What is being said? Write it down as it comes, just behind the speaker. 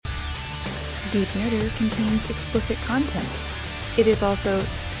Deep Nerder contains explicit content. It is also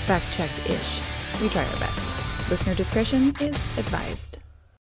fact-checked-ish. We try our best. Listener discretion is advised.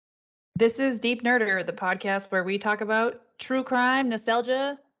 This is Deep Nerder, the podcast where we talk about true crime,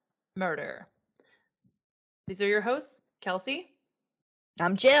 nostalgia, murder. These are your hosts, Kelsey.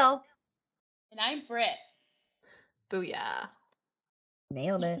 I'm Jill. And I'm Britt. Booyah.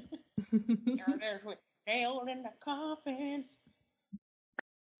 Nailed it. Nailed in the coffin.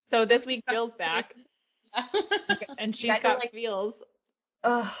 So this week, Jill's back. And she's got like, feels.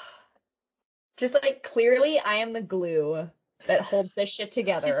 Just like clearly I am the glue that holds this shit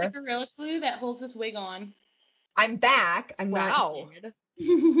together. It's the Gorilla Glue that holds this wig on. I'm back. I'm not dead.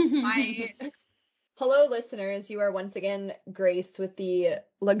 Hello, listeners. You are once again graced with the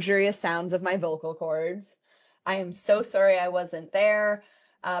luxurious sounds of my vocal cords. I am so sorry I wasn't there,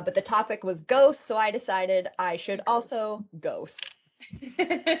 but the topic was ghosts, so I decided I should also ghost.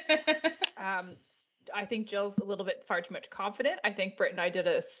 I think Jill's a little bit far too much confident. I think Britt and I did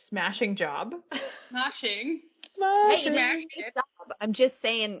a smashing job. Smashing. Hey, you did a great job. I'm just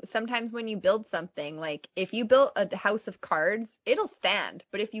saying, sometimes when you build something, like if you built a house of cards, it'll stand,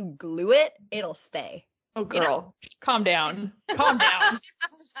 but if you glue it, it'll stay. Oh, girl, calm down. Calm down.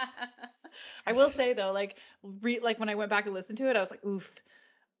 I will say though, like when I went back and listened to it, I was like, oof.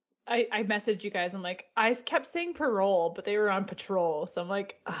 I messaged you guys. I'm like, I kept saying parole, but they were on patrol, so I'm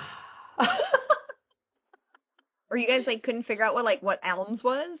like, Or you guys like couldn't figure out what elms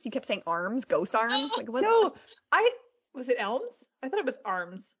was? You kept saying arms, ghost arms. Like what? No, was it elms? I thought it was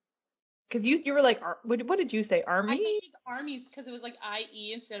arms. Because you were like, what did you say? Army? I thought it was armies because it was like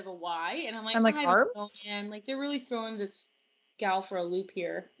IE instead of a Y, and I'm like, I arms? don't know, man. Like they're really throwing this gal for a loop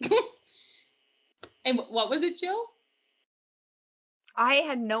here. And what was it, Jill? I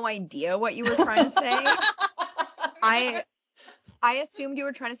had no idea what you were trying to say. I assumed you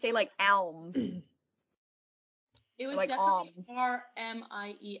were trying to say like elms. It was like definitely alms.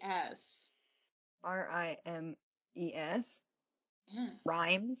 RMIES. RIMES? Yeah.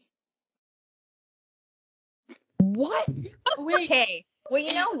 Rhymes? What? Oh, wait. Okay. Well,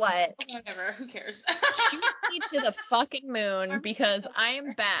 you know what? Whatever. Who cares? Shoot me to the fucking moon because I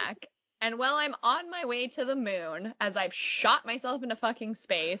am back. And while I'm on my way to the moon, as I've shot myself into fucking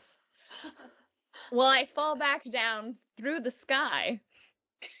space, will I fall back down through the sky?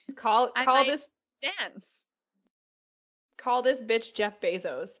 Call this dance. Call this bitch Jeff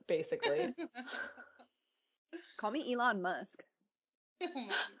Bezos, basically. Call me Elon Musk.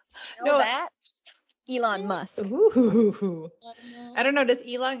 No, that Elon Musk. Ooh. I don't know. Does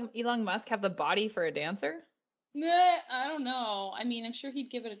Elon Musk have the body for a dancer? Nah, I don't know. I mean, I'm sure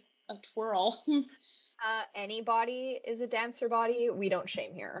he'd give it a twirl. Any body is a dancer body. We don't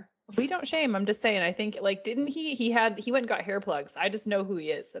shame here. We don't shame. I'm just saying. I think didn't he went and got hair plugs. I just know who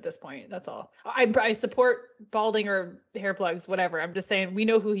he is at this point. That's all. I support balding or hair plugs, whatever. I'm just saying we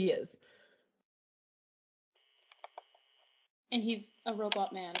know who he is. And he's a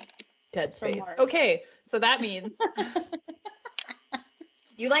robot man. Dead space. Okay, so that means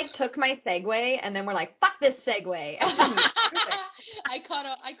you took my segue and then we're like, fuck this segue. I caught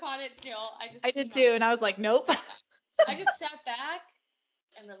it, Jill. I did too, and I was like, nope. I just sat back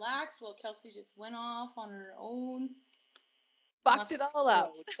and relaxed while Kelsey just went off on her own. Fucked it all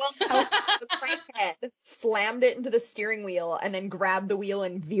up. Well, Kelsey took my head, slammed it into the steering wheel, and then grabbed the wheel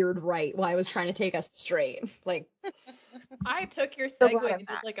and veered right while I was trying to take us straight. I took your segue and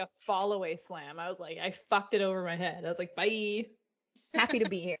did a fall away slam. I was like, I fucked it over my head. I was like, bye. Happy to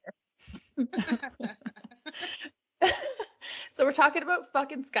be here. So we're talking about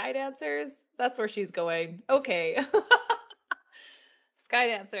fucking sky dancers? That's where she's going. Okay. Sky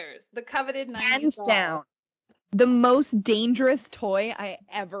dancers. The coveted 90s Hands down. The most dangerous toy I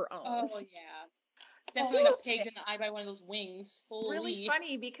ever owned. Oh, yeah. Definitely got pegged in the eye by one of those wings. Holy. Really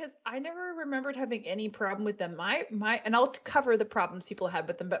funny because I never remembered having any problem with them. My and I'll cover the problems people had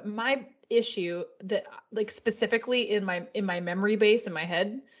with them, but my issue that specifically in my memory base in my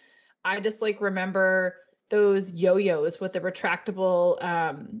head, I just remember those yo-yos with the retractable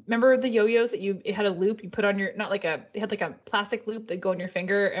remember the yo-yos that it had a loop you put on your it had a plastic loop that go on your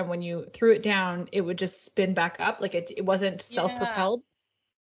finger, and when you threw it down it would just spin back up, it wasn't self-propelled.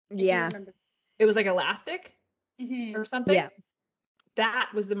 Yeah. It was elastic or something. Yeah. That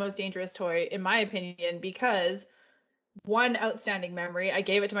was the most dangerous toy in my opinion, because one outstanding memory, I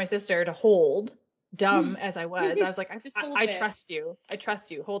gave it to my sister to hold, dumb as I was like, I trust you,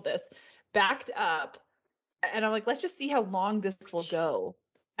 hold this. Backed up. And I'm like, let's just see how long this will go.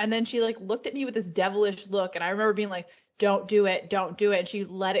 And then she looked at me with this devilish look. And I remember being like, don't do it. And she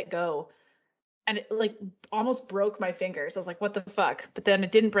let it go. and it like almost broke my fingers. I was like, what the fuck? But then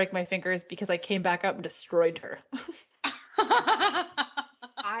it didn't break my fingers because I came back up and destroyed her.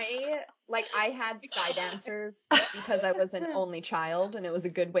 I had sky dancers because I was an only child and it was a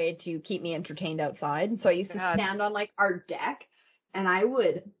good way to keep me entertained outside. So I used to stand on like our deck and I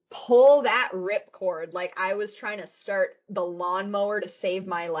would pull that ripcord like I was trying to start the lawnmower to save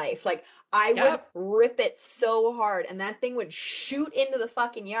my life. Like I would rip it so hard and that thing would shoot into the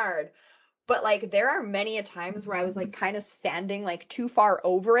fucking yard. But like there are many a times where I was like kind of standing like too far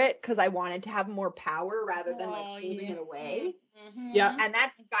over it because I wanted to have more power rather than like holding it away. Yeah. And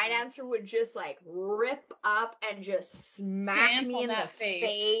that sky dancer would just like rip up and just smack me in the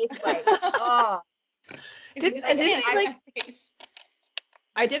face. Like, oh.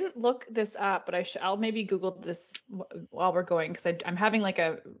 I didn't look this up, but I'll maybe Google this while we're going because I'm having like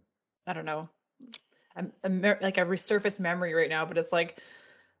I don't know, like a resurfaced memory right now, but it's like,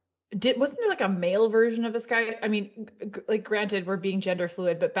 wasn't there like a male version of a sky? I mean, like granted, we're being gender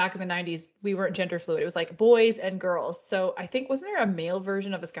fluid, but back in the 90s, we weren't gender fluid. It was like boys and girls. So I think, wasn't there a male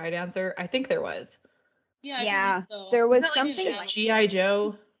version of a sky dancer? I think there was. Yeah. So. There was like something like G.I.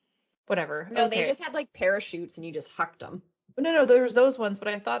 Joe, whatever. No, okay. They just had like parachutes and you just hucked them. No, there was those ones, but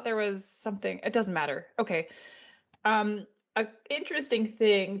I thought there was something. It doesn't matter. Okay. An interesting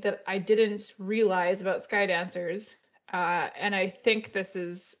thing that I didn't realize about sky dancers, and I think this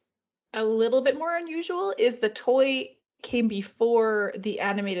is a little bit more unusual, is the toy came before the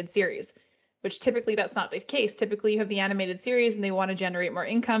animated series, which typically that's not the case. Typically you have the animated series and they want to generate more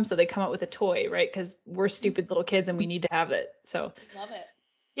income, so they come out with a toy, right? Because we're stupid little kids and we need to have it. So love it.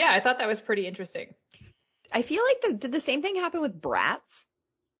 Yeah, I thought that was pretty interesting. I feel like did the same thing happen with Bratz?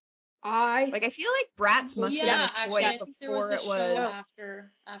 I feel like Bratz must have been a toy before it was.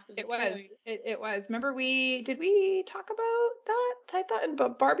 After it was. It was. Remember did we talk about that? I thought in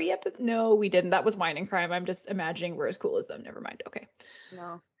Barbie episode. No, we didn't. That was Wine and Crime. I'm just imagining we're as cool as them. Never mind. Okay.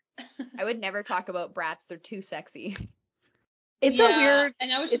 No. I would never talk about Bratz. They're too sexy. It's a weird.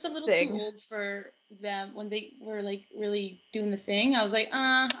 And I was just a little too old for them when they were like really doing the thing. I was like,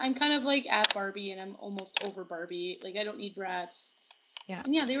 I'm kind of like at Barbie and I'm almost over Barbie. Like I don't need Bratz. Yeah.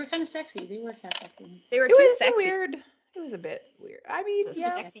 And yeah, they were kind of sexy. They were kind of sexy. They were too sexy. Weird. It was a bit weird. I mean, it's a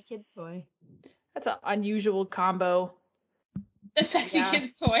sexy kid's toy. That's an unusual combo. A sexy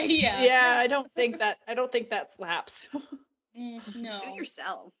kid's toy, yeah. Yeah, I don't think that slaps. No. Suit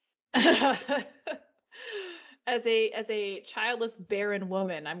yourself. As a childless barren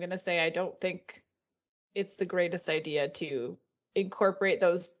woman, I'm gonna say I don't think it's the greatest idea to incorporate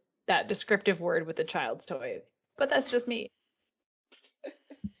that descriptive word with a child's toy. But that's just me.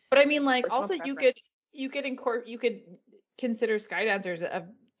 But I mean, like, personal also preference. you could consider sky dancers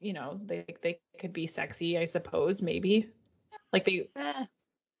they could be sexy, I suppose, maybe. Like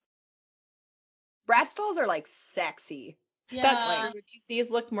Bratz dolls are like sexy. Yeah. That's true. These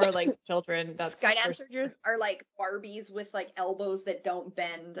look more like children. Sky dancers are like Barbies with like elbows that don't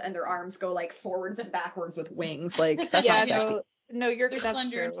bend and their arms go like forwards and backwards with wings. Like that's not sexy. No, They're that's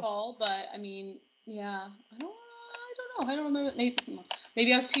slender true. and tall, but I mean, yeah, I don't know. I don't know.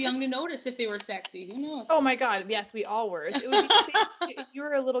 Maybe I was too young to notice if they were sexy. Who knows? Oh my God, yes, we all were. It would be the same if you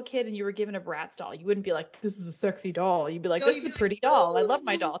were a little kid and you were given a Bratz doll. You wouldn't be like, this is a sexy doll. You'd be like, this is a pretty doll. I love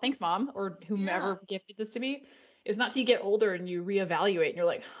my doll. Thanks, Mom, or whomever gifted this to me. It's not till you get older and you reevaluate and you're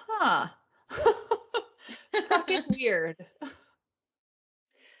like, huh. Fucking weird.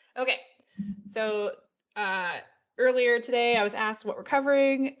 Okay. So earlier today I was asked what we're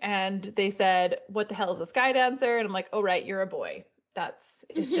covering and they said, what the hell is a sky dancer? And I'm like, oh right, you're a boy.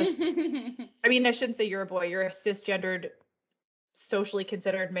 It's just I mean, I shouldn't say you're a boy. You're a cisgendered, socially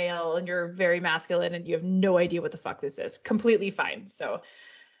considered male and you're very masculine and you have no idea what the fuck this is. Completely fine. So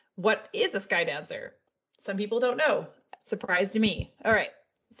what is a sky dancer? Some people don't know. Surprise to me. All right.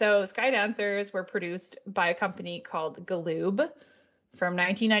 So sky dancers were produced by a company called Galoob from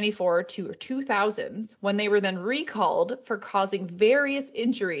 1994 to 2000s, when they were then recalled for causing various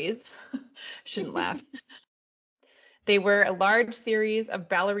injuries. Shouldn't laugh. They were a large series of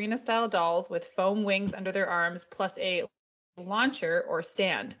ballerina-style dolls with foam wings under their arms, plus a launcher or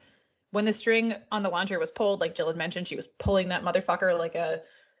stand. When the string on the launcher was pulled, like Jill had mentioned, she was pulling that motherfucker like a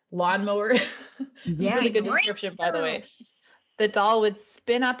lawnmower. Yeah, really good description, by the way. The doll would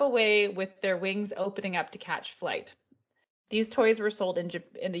spin up away with their wings opening up to catch flight. These toys were sold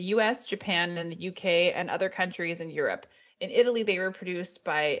in the US, Japan, and the UK, and other countries in Europe. In Italy, they were produced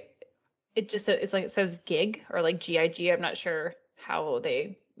by, it says GIG, or like GIG. I'm not sure how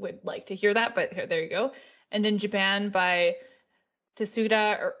they would like to hear that, but there you go. And in Japan by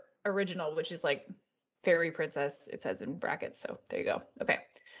Tsuda Original, which is like Fairy Princess, it says in brackets. So there you go. Okay.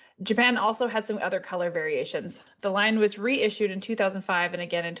 Japan also had some other color variations. The line was reissued in 2005 and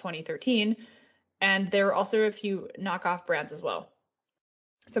again in 2013, and there were also a few knockoff brands as well.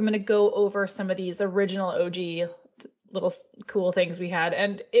 So I'm going to go over some of these original OG little cool things we had,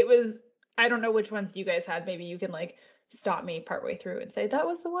 and it was, I don't know which ones you guys had. Maybe you can like stop me partway through and say that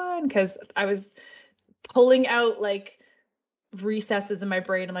was the one, because I was pulling out like recesses in my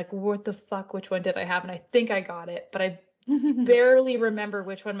brain. I'm like, what the fuck, which one did I have? And I think I got it, but I barely remember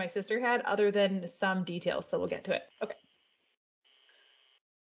which one my sister had other than some details, so we'll get to it. Okay.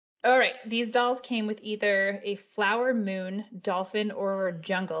 All right, these dolls came with either a Flower Moon, Dolphin, or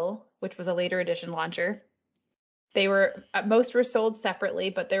Jungle, which was a later edition launcher. They were, most were sold separately,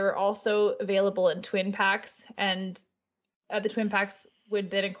 but they were also available in twin packs, and the twin packs would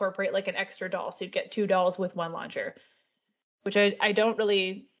then incorporate like an extra doll, so you'd get 2 dolls with 1 launcher, which I don't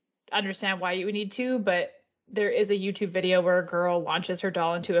really understand why you would need 2, but there is a YouTube video where a girl launches her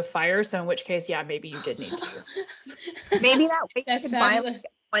doll into a fire, so in which case, yeah, maybe you did need 2. Maybe that way you That's could buy fabulous. like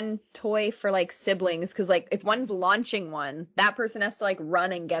one toy for like siblings, because like if one's launching one, that person has to like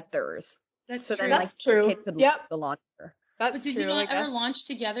run and get theirs. That's So true. then That's like true. the kid could Yep. launch the launcher. That's But did true, you not I ever guess. launch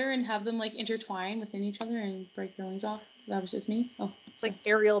together and have them like intertwine within each other and break their wings off? That was just me. Oh, Like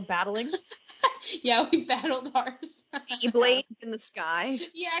aerial battling. yeah, we battled ours. Blades in the sky.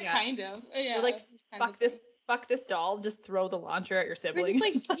 Yeah, Yeah. kind of. Yeah, You're like, kind of fuck this doll, just throw the launcher at your We're sibling.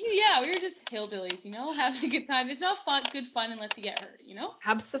 just like, yeah, we were just hillbillies, you know, having a good time. It's not good fun unless you get hurt, you know?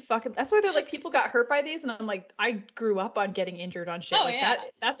 Abso-fucking, that's why they're like, people got hurt by these, and I'm like, I grew up on getting injured on shit Oh, like yeah.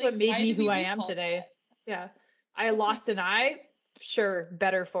 That's Like, what made why me did we who I be am called today. that? Yeah. I lost an eye. Sure,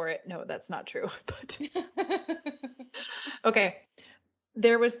 better for it. No, that's not true. But okay.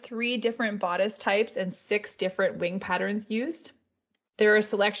 There was 3 different bodice types and 6 different wing patterns used. There are a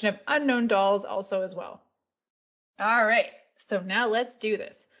selection of unknown dolls also as well. All right. So now let's do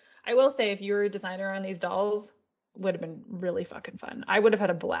this. I will say, if you were a designer on these dolls, would have been really fucking fun. I would have had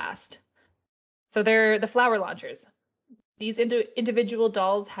a blast. So they're the flower launchers. These individual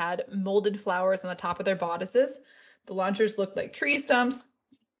dolls had molded flowers on the top of their bodices. The launchers looked like tree stumps.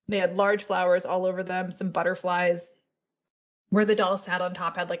 They had large flowers all over them, some butterflies. Where the doll sat on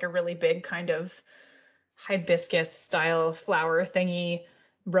top had like a really big kind of hibiscus style flower thingy,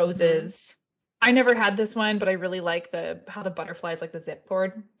 roses. I never had this one, but I really like how the butterflies like the zip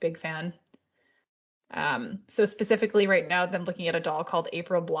cord. Big fan. So specifically right now, I'm looking at a doll called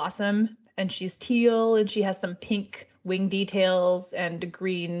April Blossom, and she's teal, and she has some pink wing details and a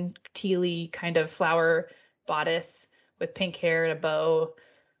green tealy kind of flower bodice with pink hair and a bow.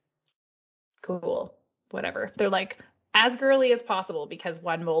 Cool. Whatever. They're like as girly as possible because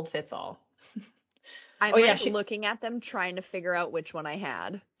one mold fits all. I'm Oh, yeah, like looking at them trying to figure out which one I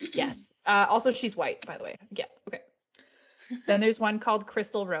had. Yes. Also, she's white, by the way. Yeah. Okay. Then there's one called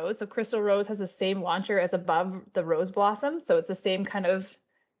Crystal Rose. So Crystal Rose has the same launcher as above the Rose Blossom. So it's the same kind of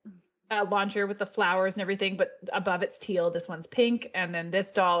launcher with the flowers and everything, but above it's teal. This one's pink. And then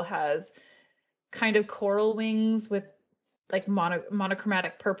this doll has kind of coral wings with like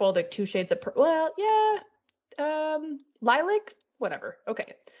monochromatic purple, like 2 shades of purple. Well, yeah. Lilac, whatever.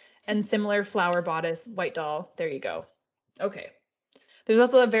 Okay. And similar flower bodice, white doll. There you go. Okay. There's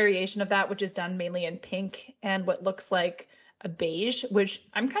also a variation of that, which is done mainly in pink and what looks like a beige, which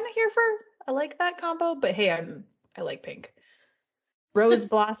I'm kind of here for. I like that combo, but hey, I like pink. Rose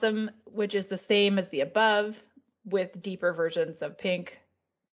Blossom, which is the same as the above with deeper versions of pink.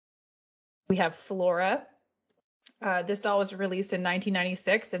 We have Flora. This doll was released in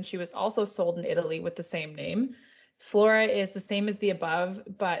 1996, and she was also sold in Italy with the same name. Flora is the same as the above,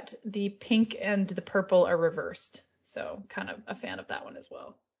 but the pink and the purple are reversed. So kind of a fan of that one as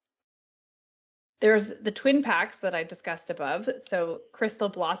well. There's the twin packs that I discussed above. So Crystal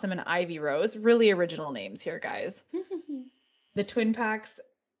Blossom and Ivy Rose, really original names here, guys. The twin packs,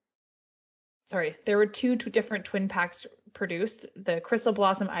 there were two different twin packs produced. The Crystal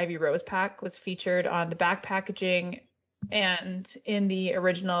Blossom Ivy Rose pack was featured on the back packaging and in the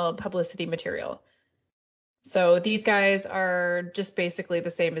original publicity material. So these guys are just basically the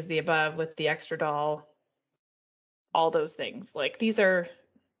same as the above with the extra doll, all those things. Like these are,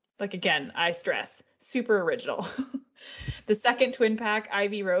 like again, I stress, super original. The second twin pack,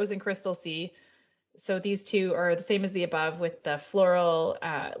 Ivy Rose and Crystal C. So these two are the same as the above with the floral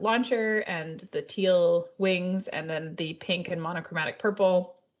launcher and the teal wings and then the pink and monochromatic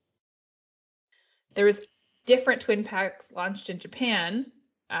purple. There was different twin packs launched in Japan.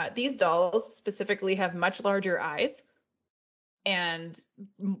 These dolls specifically have much larger eyes and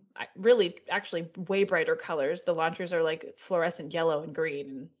really actually way brighter colors. The launchers are like fluorescent yellow and green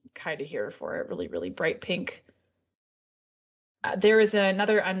and kind of here for a really, really bright pink. There is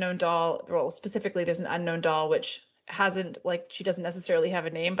another unknown doll. Well, specifically, there's an unknown doll which hasn't, like, she doesn't necessarily have a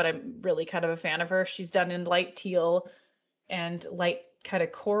name, but I'm really kind of a fan of her. She's done in light teal and light kind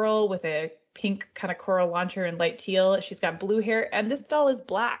of coral with a pink kind of coral launcher and light teal. She's got blue hair, and this doll is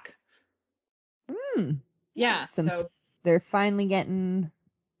black. Yeah. So they're finally getting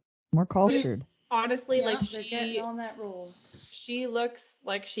more cultured. honestly, Yeah, like they're getting on that roll. she looks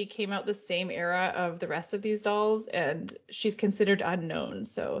like she came out the same era of the rest of these dolls, and she's considered unknown.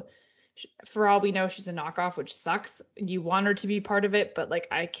 So for all we know, she's a knockoff, which sucks. You want her to be part of it, but like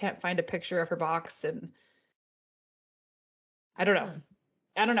I can't find a picture of her box, and I don't know.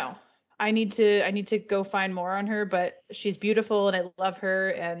 I don't know. I need to go find more on her, but she's beautiful and I love her,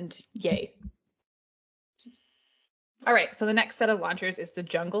 and yay. All right, so the next set of launchers is the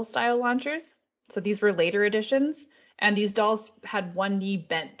jungle style launchers. So these were later editions, and these dolls had one knee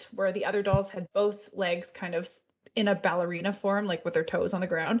bent, where the other dolls had both legs kind of in a ballerina form, like with their toes on the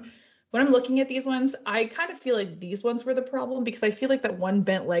ground. When I'm looking at these ones, I kind of feel like these ones were the problem, because I feel like that one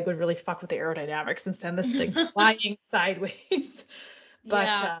bent leg would really fuck with the aerodynamics and send this thing flying sideways. But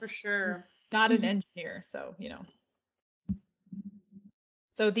yeah, for sure. Not an engineer, so you know.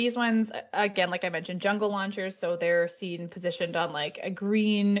 So these ones, again, like I mentioned, jungle launchers. So they're seen positioned on like a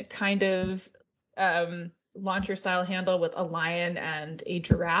green kind of launcher style handle with a lion and a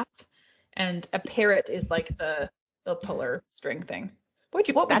giraffe, and a parrot is like the puller string thing.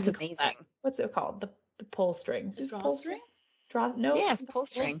 That's amazing. That? What's it called? The pull string. The drawstring? No. Yes, pull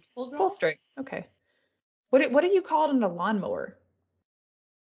string. Pull string. Okay. What do you call it in a lawnmower?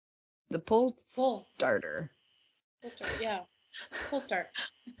 The pull Pull. starter. Pull start, yeah. Pull start.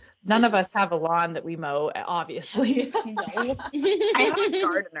 None of us have a lawn that we mow, obviously. No. I have a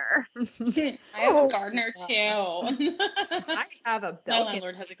gardener. I have a gardener too. I have a My Belkin.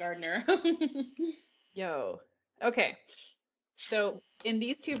 landlord has a gardener. Yo. Okay. So in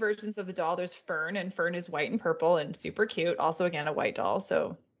these two versions of the doll, there's Fern, and Fern is white and purple and super cute. Also, again, a white doll,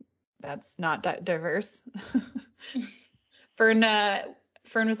 so that's not diverse.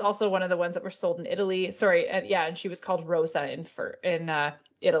 Fern was also one of the ones that were sold in Italy. Sorry, and she was called Rosa in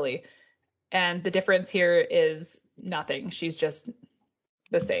Italy. And the difference here is nothing. She's just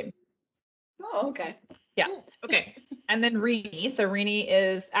the same. Oh, okay. Yeah. Okay. And then Rini. So Rini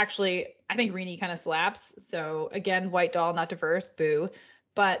is actually, I think Rini kind of slaps. So again, white doll, not diverse, boo.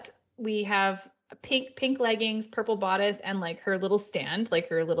 But we have pink leggings, purple bodice, and like her little stand, like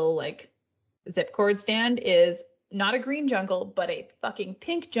her little like zip cord stand is not a green jungle, but a fucking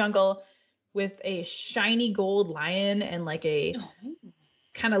pink jungle with a shiny gold lion and like a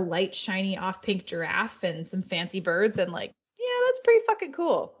kind of light, shiny off pink giraffe and some fancy birds. And like, yeah, that's pretty fucking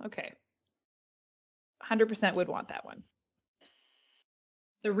cool. Okay. 100% would want that one.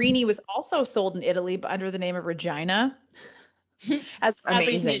 The Rini was also sold in Italy, but under the name of Regina.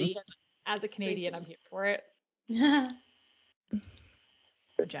 Amazing. As a Canadian, I'm here for it.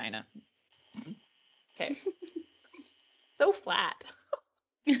 Regina. Okay. So flat.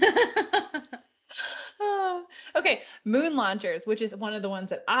 Okay, moon launchers, which is one of the ones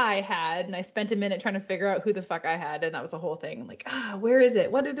that I had, and I spent a minute trying to figure out who the fuck I had, and that was the whole thing. Like, where is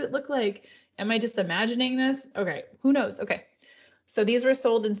it? What did it look like? Am I just imagining this? Okay, who knows? Okay, so these were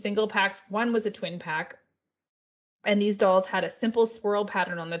sold in single packs. One was a twin pack, and these dolls had a simple swirl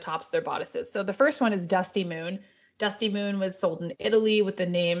pattern on the tops of their bodices. So the first one is Dusty Moon. Dusty Moon was sold in Italy with the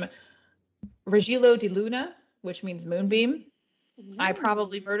name Regilo di Luna, which means moonbeam. I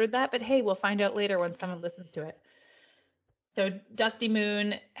probably murdered that, but hey, we'll find out later when someone listens to it. So Dusty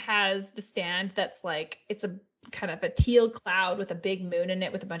Moon has the stand that's like, it's a kind of a teal cloud with a big moon in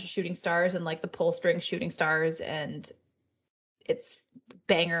it with a bunch of shooting stars and like the pull string shooting stars, and it's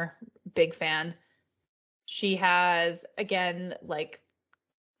banger, big fan. She has, again, like,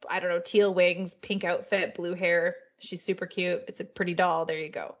 I don't know, teal wings, pink outfit, blue hair. She's super cute. It's a pretty doll. There you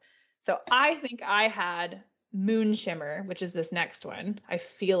go. So I think I had Moon Shimmer, which is this next one. I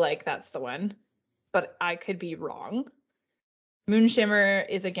feel like that's the one, but I could be wrong. Moon Shimmer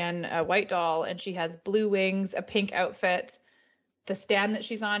is, again, a white doll, and she has blue wings, a pink outfit. The stand that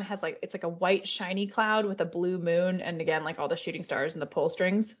she's on has like, it's like a white shiny cloud with a blue moon, and again, like all the shooting stars and the pull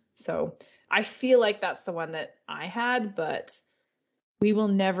strings. So I feel like that's the one that I had, but we will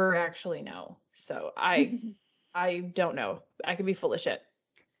never actually know. So I don't know. I could be full of shit.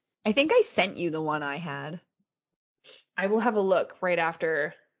 I think I sent you the one I had. I will have a look right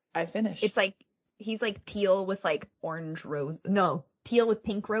after I finish. It's like, he's like teal with like orange rose. No, teal with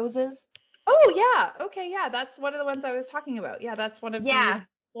pink roses. Oh, yeah. Okay, yeah. That's one of the ones I was talking about. Yeah, that's one of the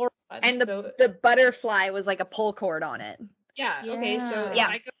floral ones. And the butterfly was like a pull cord on it. Yeah, okay. So Yeah.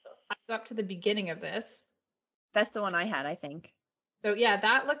 I go up to the beginning of this. That's the one I had, I think. So yeah,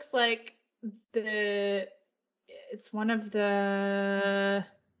 that looks like it's one of the,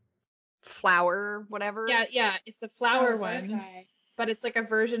 Flower, whatever. yeah, it's the flower Oh, one, butterfly. but it's like a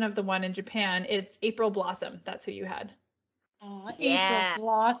version of the one in Japan. It's April Blossom. That's who you had. Oh, Yeah. April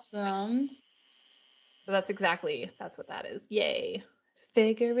blossomed. So that's what that is. Yay.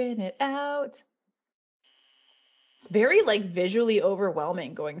 Figuring it out. It's very like visually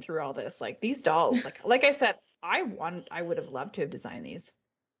overwhelming going through all this. Like these dolls, like I said, I would have loved to have designed these.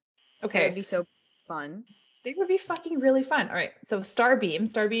 It would Okay. be so fun. They would be fucking really fun. All right. So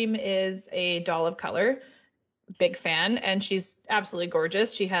Starbeam. Starbeam is a doll of color. Big fan. And she's absolutely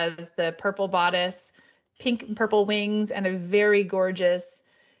gorgeous. She has the purple bodice, pink and purple wings, and a very gorgeous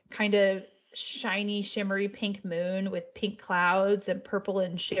kind of shiny, shimmery pink moon with pink clouds and purple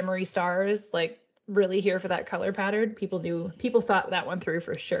and shimmery stars. Like really here for that color pattern. People thought that one through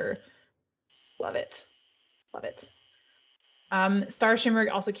for sure. Love it. Love it. Star Shimmer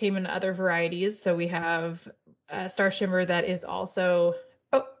also came in other varieties. So we have Star Shimmer that is also,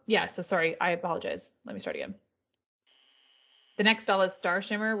 oh yeah, so sorry, I apologize. Let me start again. The next doll is Star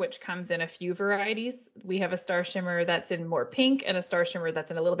Shimmer, which comes in a few varieties. We have a Star Shimmer that's in more pink, and a Star Shimmer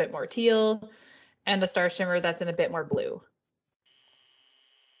that's in a little bit more teal, and a Star Shimmer that's in a bit more blue.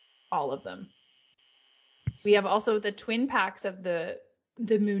 All of them. We have also the twin packs of the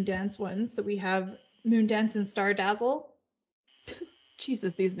Moondance ones. So we have Moondance and Star Dazzle.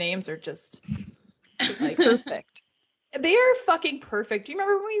 Jesus, these names are just like Perfect. they are fucking perfect. Do you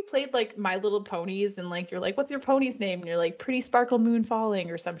remember when we played like My Little Ponies and like you're like, what's your pony's name? And you're like, Pretty Sparkle Moon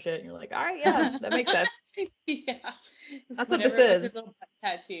Falling or some shit. And you're like, all right, yeah, that makes sense. Yeah. That's what this Whenever it was is. a little butt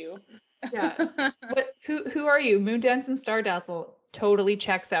tattoo. Yeah. Who are you? Moondance and Star Dazzle totally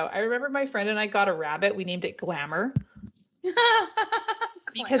checks out. I remember my friend and I got a rabbit. We named it Glamour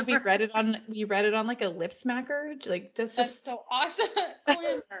because we read it on like a lip smacker. Like That's just so awesome.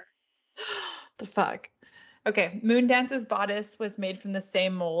 Glamour. the fuck. Okay, Moondance's bodice was made from the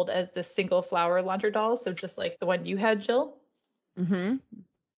same mold as the single flower launcher dolls, so just like the one you had, Jill. Mm-hmm.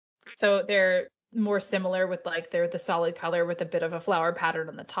 So they're more similar with like they're the solid color with a bit of a flower pattern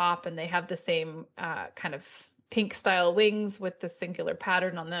on the top, and they have the same kind of pink style wings with the singular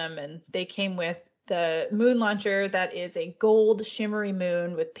pattern on them, and they came with the moon launcher that is a gold shimmery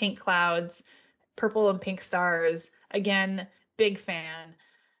moon with pink clouds, purple and pink stars. Again, big fan.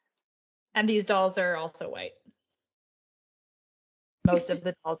 And these dolls are also white. Most of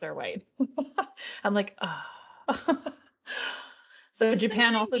the dolls are white. I'm like, oh. So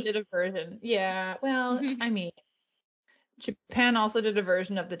Japan also did a version. Yeah, well, I mean, Japan also did a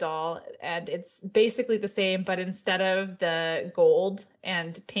version of the doll, and it's basically the same, but instead of the gold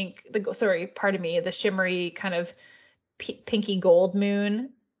and pink, the shimmery kind of pinky gold moon,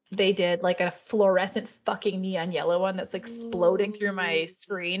 they did like a fluorescent fucking neon yellow one that's like exploding through my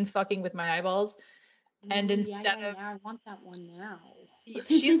screen, fucking with my eyeballs. And Ooh, instead yeah, of I want that one now.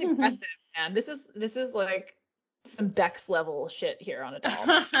 she's aggressive, man. This is like some Bex level shit here on a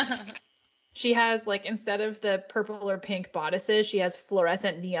doll. She has like instead of the purple or pink bodices, she has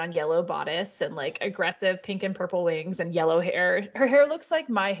fluorescent neon yellow bodice and like aggressive pink and purple wings and yellow hair. Her hair looks like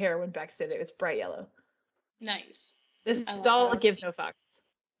my hair when Bex did it. It's bright yellow. Nice. This I love doll that. gives no fucks.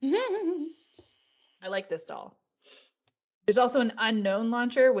 I like this doll. There's also an unknown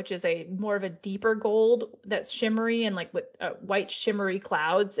launcher, which is a more of a deeper gold that's shimmery and like with white shimmery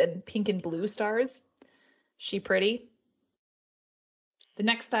clouds and pink and blue stars. She pretty. The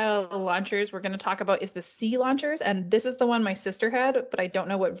next style of launchers we're going to talk about is the sea launchers, and this is the one my sister had, but I don't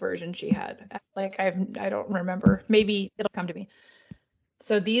know what version she had. Like I don't remember. Maybe it'll come to me.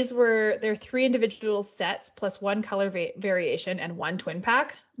 So they're 3 individual sets plus 1 color variation and 1 twin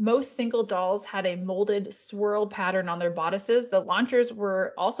pack. Most single dolls had a molded swirl pattern on their bodices. The launchers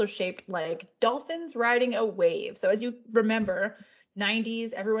were also shaped like dolphins riding a wave. So as you remember,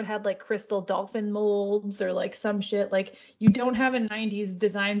 90s, everyone had like crystal dolphin molds or like some shit. Like you don't have a 90s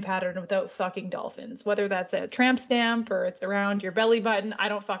design pattern without fucking dolphins, whether that's a tramp stamp or it's around your belly button. I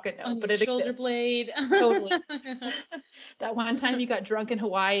don't fucking know, On but your it shoulder exists. blade. Totally. That one time you got drunk in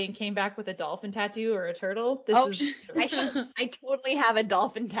Hawaii and came back with a dolphin tattoo or a turtle. I totally have a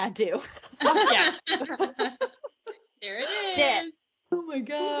dolphin tattoo. Yeah. There it is. Shit. Oh my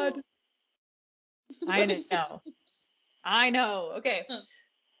god. I know. Okay.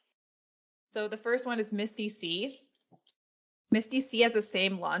 So the first one is Misty Sea. Misty Sea has the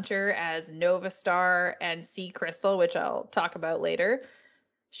same launcher as Nova Star and Sea Crystal, which I'll talk about later.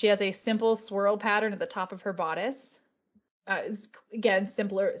 She has a simple swirl pattern at the top of her bodice. Again,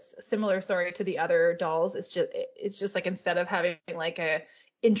 similar to the other dolls. It's just like instead of having like a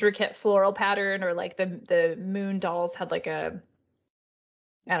intricate floral pattern, or like the moon dolls had like a,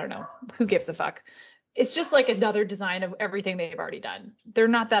 I don't know, who gives a fuck. It's just like another design of everything they've already done. They're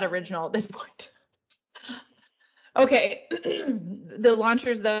not that original at this point. Okay, the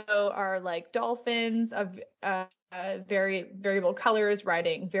launchers though are like dolphins of very variable colors,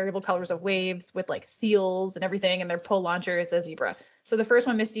 riding variable colors of waves with like seals and everything, and their pole launcher is a zebra. So the first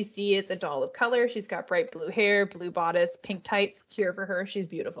one, Misty Sea, it's a doll of color. She's got bright blue hair, blue bodice, pink tights. Here for her. She's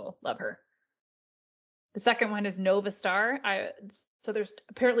beautiful. Love her. The second one is Nova Star. So there's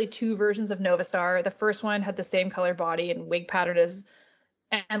apparently two versions of Nova Star. The first one had the same color body and wig pattern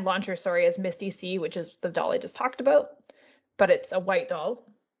and launcher, as Misty Sea, which is the doll I just talked about. But it's a white doll.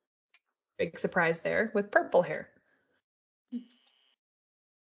 Big surprise there, with purple hair.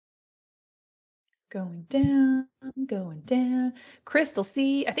 Going down, going down. Crystal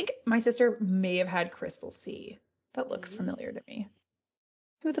Sea. I think my sister may have had Crystal Sea. That looks familiar to me.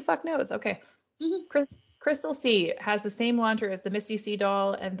 Who the fuck knows? Okay. Crystal Sea has the same launcher as the Misty Sea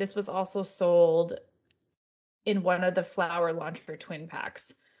doll, and this was also sold in one of the flower launcher twin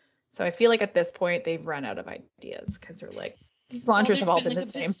packs. So I feel like at this point they've run out of ideas, because they're like, these launchers have all been the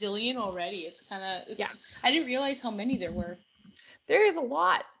same. There's been like a bazillion already. It's kind of, yeah. I didn't realize how many there were. There is a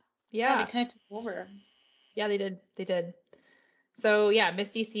lot. Yeah. They kind of took over. Yeah, they did. So yeah,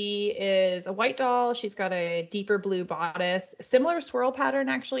 Misty Sea is a white doll. She's got a deeper blue bodice, similar swirl pattern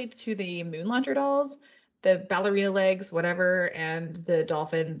actually to the moon launcher dolls, the ballerina legs, whatever, and the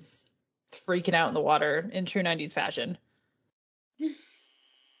dolphins freaking out in the water in true 90s fashion.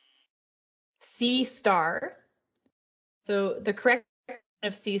 Sea Star. So the correct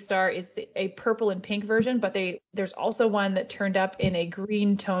of Sea Star is a purple and pink version, but there's also one that turned up in a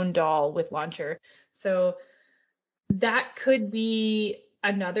green tone doll with launcher. So that could be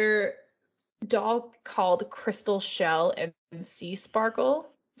another doll called Crystal Shell and Sea Sparkle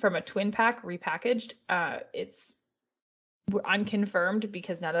from a twin pack repackaged. It's unconfirmed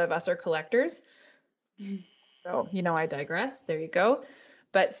because none of us are collectors. So, I digress. There you go.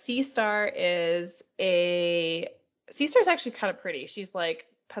 But Sea Star is actually kind of pretty. She's like,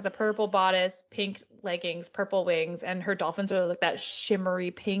 has a purple bodice, pink leggings, purple wings, and her dolphins are like that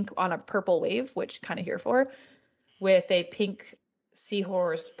shimmery pink on a purple wave, which kind of here for, with a pink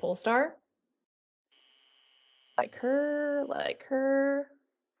seahorse pole star. Like her.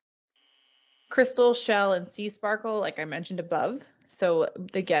 Crystal Shell and Sea Sparkle, like I mentioned above. So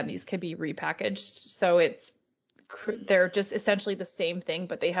again, these could be repackaged. So they're just essentially the same thing,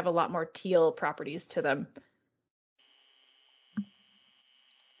 but they have a lot more teal properties to them.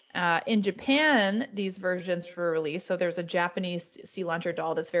 In Japan, these versions were released. So there's a Japanese sea launcher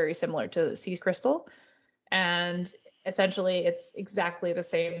doll that's very similar to Sea Crystal. And essentially it's exactly the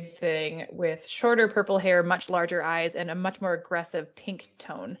same thing with shorter purple hair, much larger eyes, and a much more aggressive pink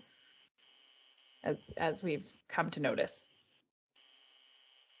tone, as we've come to notice.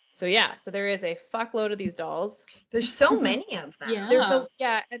 So yeah, so there is a fuckload of these dolls. There's so many of them.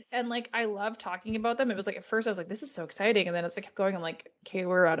 Yeah. And like I love talking about them. It was like at first I was like, this is so exciting, and then it's like kept going. I'm like, okay,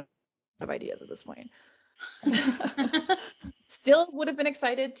 we're out of ideas at this point. Still would have been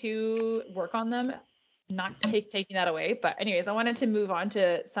excited to work on them, not taking that away. But anyways, I wanted to move on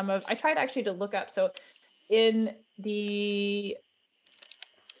to I tried actually to look up. So in the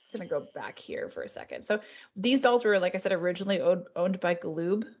just gonna go back here for a second. So these dolls were, like I said, originally owned by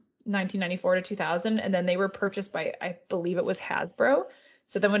Galoob, 1994 to 2000, and then they were purchased by, I believe it was Hasbro.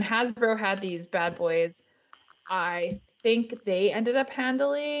 So then when Hasbro had these bad boys, I think they ended up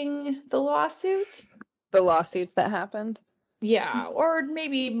handling the lawsuit. The lawsuits that happened. Yeah, or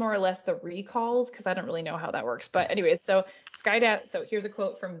maybe more or less the recalls, because I don't really know how that works. But anyways, so so here's a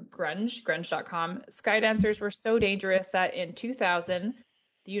quote from grunge.com. Skydancers were so dangerous that in 2000,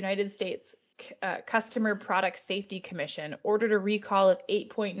 the United States Customer Product Safety Commission ordered a recall of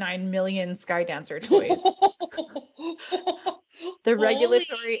 8.9 million Skydancer toys. The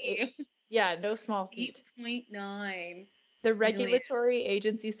regulatory, no small feat. 8.9. The regulatory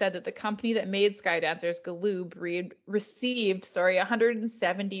agency said that the company that made Skydancers, Galoob, received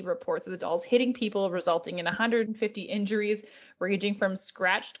 170 reports of the dolls hitting people, resulting in 150 injuries, ranging from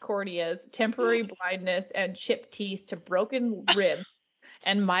scratched corneas, temporary blindness, and chipped teeth to broken ribs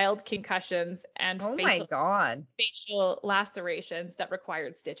and mild concussions and facial lacerations that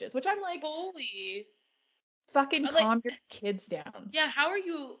required stitches. Which I'm like, holy. Fucking calm your kids down. Yeah, how are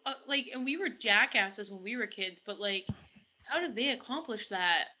you, and we were jackasses when we were kids, but how did they accomplish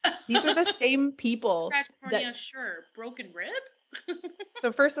that? These are the same people. Scratched cornea, sure. Broken rib?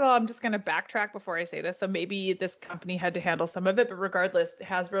 So first of all, I'm just going to backtrack before I say this. So maybe this company had to handle some of it, but regardless,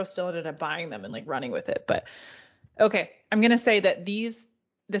 Hasbro still ended up buying them and running with it. But okay, I'm going to say that these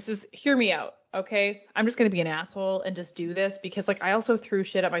hear me out, okay? I'm just gonna be an asshole and just do this because like I also threw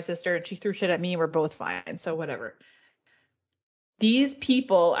shit at my sister and she threw shit at me and we're both fine, so whatever. These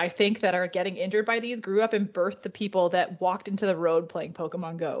people, I think, that are getting injured by these grew up and birthed the people that walked into the road playing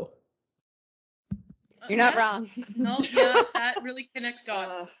Pokemon Go. You're not wrong. No, yeah, that really connects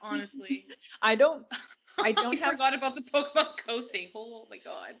dots, honestly. I don't I have forgot about the Pokemon Go thing. Oh my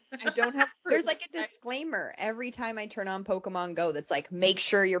god. I don't have proof. There's like a disclaimer every time I turn on Pokemon Go that's like, make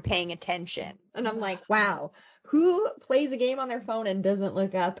sure you're paying attention. And I'm like, wow, who plays a game on their phone and doesn't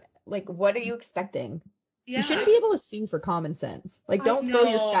look up? Like, what are you expecting? Yeah. You shouldn't be able to sue for common sense. Like, don't throw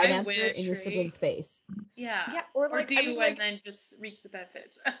your know, sky I dancer wish, in your right? sibling's face. Yeah. Yeah, or like do I mean, like, and then just reap the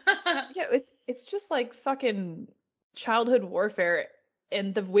benefits. yeah, it's just like fucking childhood warfare,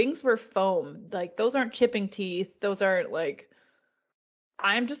 and the wings were foam. Like those aren't chipping teeth. Those aren't like.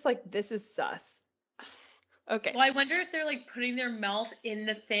 I'm just like, this is sus. Okay. Well, I wonder if they're like putting their mouth in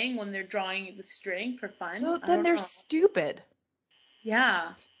the thing when they're drawing the string for fun. Well, I then don't they're know. stupid.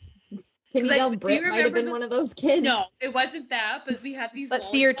 Yeah. Can you Like, tell do you Britt might have remember been the- one of those kids? No, it wasn't that, but we had these. Let's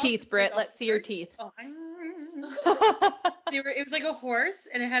see your lollipops teeth, with, Britt. like, Let's see your horse. teeth. Oh, it was like a horse,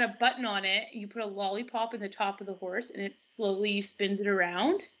 and it had a button on it. You put a lollipop in the top of the horse, and it slowly spins it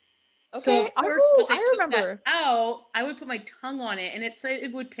around. So Okay, of course, once I took remember. that out, I would put my tongue on it, and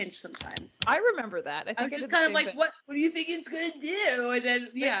it would pinch sometimes. I remember that. I think I was I just did the kind of same like, thing. what do you think it's gonna do? And then,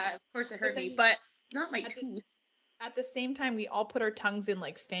 yeah, of course it hurt me, then- but not my At the- tooth. At the same time, we all put our tongues in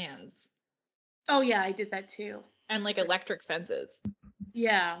like fans Oh yeah, I did that too. and like electric fences.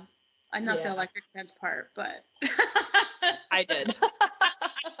 Yeah, not the Yeah. electric fence part, but. I did.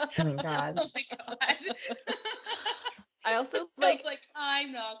 Oh my god. Oh my god. I also So like.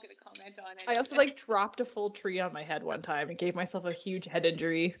 I'm not gonna comment on it. I also like dropped a full tree on my head one time and gave myself a huge head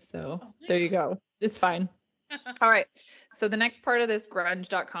injury. So Oh my there you go. It's fine. All right. So the next part of this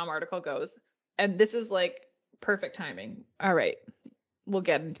grunge.com article goes, and this is like perfect timing. All right. We'll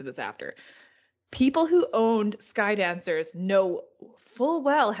get into this after. People who owned sky dancers know full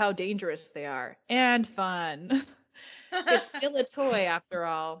well how dangerous they are and fun. It's still a toy after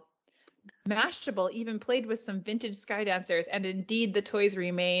all. Mashable even played with some vintage sky dancers, and indeed the toys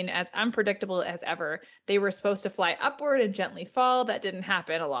remain as unpredictable as ever. They were supposed to fly upward and gently fall. That didn't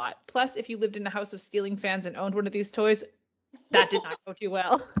happen a lot. Plus, if you lived in a house of ceiling fans and owned one of these toys, that did not go too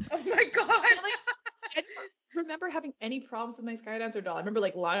well. Oh my god. I don't remember having any problems with my sky dancer doll. I remember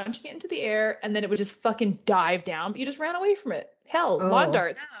like launching it into the air and then it would just fucking dive down, but you just ran away from it. Hell, Oh. lawn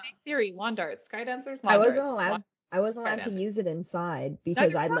darts. Yeah. Big theory, lawn darts. Sky dancers, lawn I darts. wasn't allowed. I wasn't allowed to Skydance. use it inside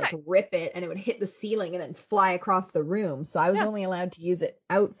because you're I'd like fine. rip it and it would hit the ceiling and then fly across the room. So I was Yeah. only allowed to use it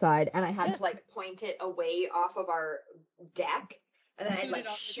outside, and I had Yeah. to like point it away off of our deck, and then I'd Shoot like it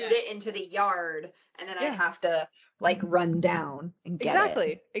off the shoot deck. it into the yard, and then Yeah. I'd have to like run down and get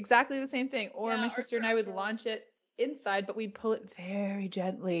it. Exactly the same thing. Or Yeah, my our sister and I would girls. launch it inside, but we'd pull it very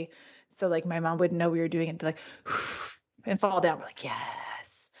gently. So like my mom wouldn't know we were doing it, and be like, and fall down. We're like,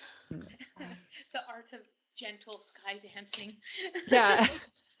 yes. The art of gentle sky dancing. Yeah.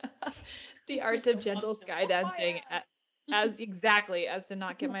 The art of So gentle awesome. sky Oh, my dancing ass. as exactly as to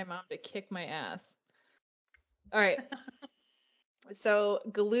not get my mom to kick my ass. All right. So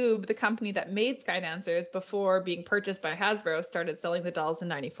Galoob, the company that made Sky Dancers before being purchased by Hasbro, started selling the dolls in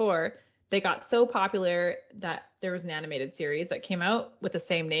 94. They got so popular that there was an animated series that came out with the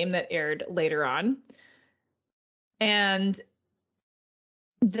same name that aired later on. And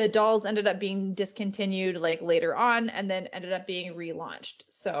the dolls ended up being discontinued like later on and then ended up being relaunched.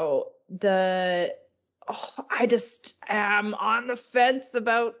 So I just am on the fence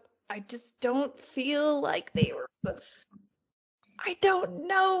about, I just don't feel like they were, I don't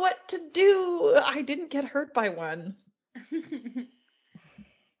know what to do. I didn't get hurt by one.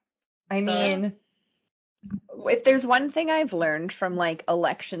 I So- mean, if there's one thing I've learned from like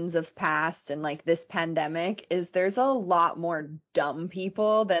elections of past and like this pandemic is there's a lot more dumb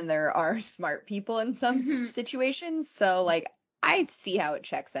people than there are smart people in some Mhm. situations. So like I see how it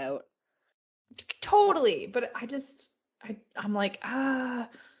checks out. Totally. But I'm like, oh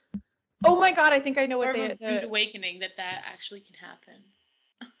my God, I think I know More what of a rude they, awakening that actually can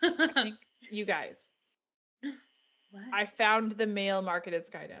happen. you guys, What? I found the male marketed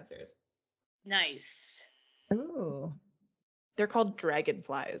Sky Dancers. Nice. Ooh. They're called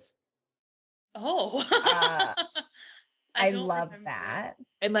dragonflies. Oh. I don't love remember. that.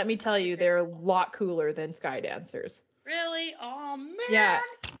 And let me tell you, they're a lot cooler than Sky Dancers. Really? Oh man. Yeah.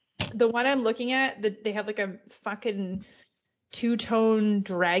 The one I'm looking at, they have like a fucking two-tone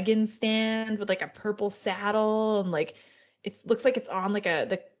dragon stand with like a purple saddle and like it looks like it's on like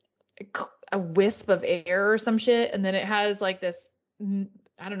a wisp of air or some shit, and then it has like this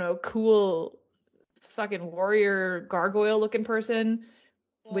I don't know, cool fucking warrior gargoyle looking person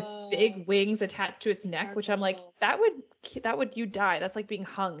with big wings attached to its neck, which I'm like, that would you die. That's like being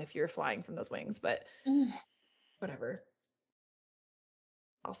hung if you're flying from those wings, but whatever.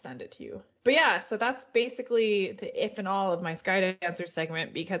 I'll send it to you. But yeah, so that's basically the if and all of my Skydancer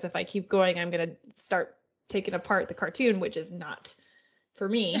segment, because if I keep going, I'm going to start taking apart the cartoon, which is not for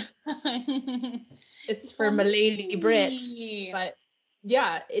me. It's for my lady Brit. But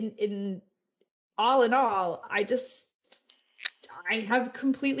yeah, in all, I have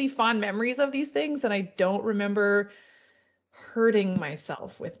completely fond memories of these things, and I don't remember hurting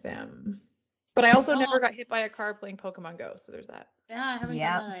myself with them. But I also never got hit by a car playing Pokemon Go, so there's that. Yeah, I haven't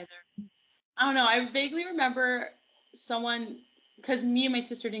done that either. I don't know. I vaguely remember someone, because me and my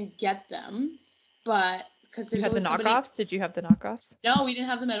sister didn't get them, but because there's You had the knockoffs? Did you have the knockoffs? No, we didn't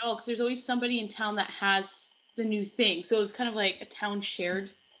have them at all, because there's always somebody in town that has the new thing. So it was kind of like a town shared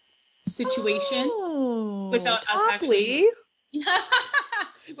situation without us actually.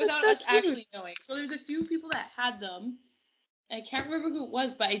 Without us actually knowing. So there's a few people that had them. I can't remember who it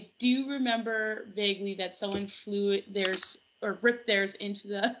was, but I do remember vaguely that someone flew theirs or ripped theirs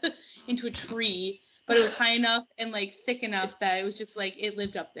into a tree, but it was high enough and like thick enough that it was just like it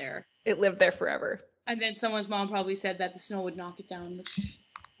lived up there. It lived there forever. And then someone's mom probably said that the snow would knock it down,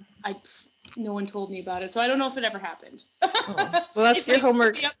 which no one told me about it, so I don't know if it ever happened. Oh. Well, that's your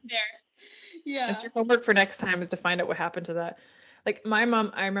homework. Up there. Yeah. That's your homework for next time, is to find out what happened to that. Like my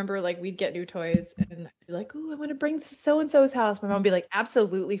mom, I remember like we'd get new toys and I'd be like, "Ooh, I want to bring to so-and-so's house." My mom would be like,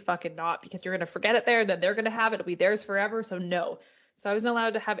 "Absolutely fucking not, because you're going to forget it there, then they're going to have it. It'll be theirs forever, so no." So I wasn't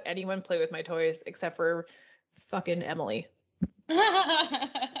allowed to have anyone play with my toys except for fucking Emily.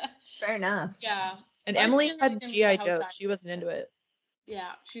 Fair enough. Yeah. And Emily had G.I. Joe. She wasn't into it.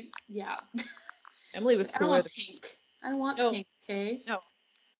 Yeah. Emily was cooler. I don't want pink. I don't want pink, okay?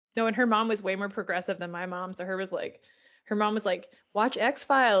 No, and her mom was way more progressive than my mom, so her mom was like, watch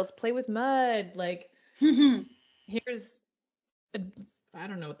X-Files, play with mud, like, here's, I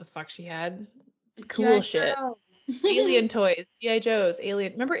don't know what the fuck she had. Cool shit. Alien toys, G.I. Joes,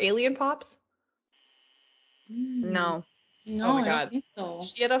 remember Alien Pops? No. No, oh my I God. don't think so.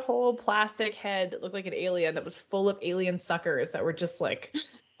 She had a whole plastic head that looked like an alien that was full of alien suckers that were just like...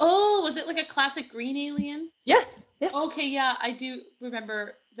 Oh, was it like a classic green alien? Yes. Okay, yeah, I do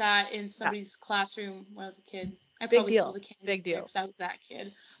remember that in somebody's classroom when I was a kid. I Big probably deal. told the kid Big deal. because I was that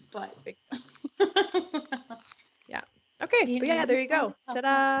kid, but yeah. Okay, but yeah, there you go.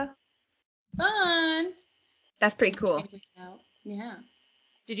 Ta-da! Fun. That's pretty cool. Yeah.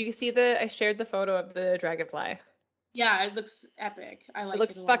 Did you see I shared the photo of the dragonfly? Yeah, it looks epic. I like it. It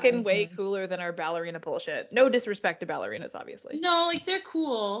looks fucking way cooler than our ballerina bullshit. No disrespect to ballerinas, obviously. No, like they're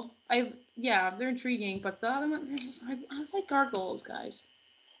cool. They're intriguing, but the other one, they're just I like gargoyles, guys.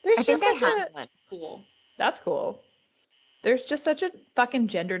 There's just one. Cool. That's cool. There's just such a fucking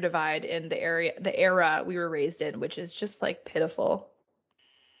gender divide in the era we were raised in, which is just like pitiful.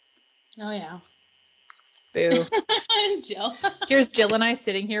 Oh yeah. Boo. Jill. Here's Jill and I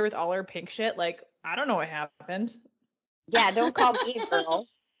sitting here with all our pink shit. Like, I don't know what happened. Yeah, don't call me girl.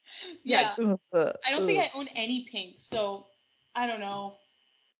 Yeah. I don't think I own any pink, so I don't know.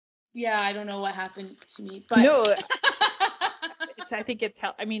 Yeah, I don't know what happened to me, but no. I think it's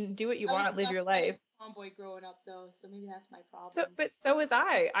hell. I mean, do what you want, live your life. I was a tomboy growing up though, so maybe that's my problem. So was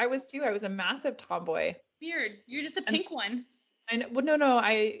I. I was too. I was a massive tomboy. Weird. You're just a pink one. No.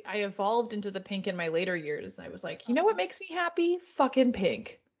 I evolved into the pink in my later years. I was like, you know what makes me happy? Fucking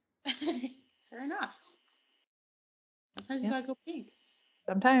pink. Fair enough. Sometimes you gotta go pink.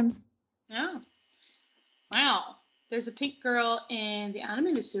 Sometimes. Yeah. Wow. There's a pink girl in the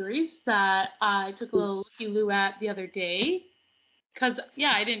animated series that I took a little looky-loo at the other day. Because,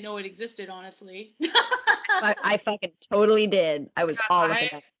 I didn't know it existed, honestly. I fucking totally did. I was all looking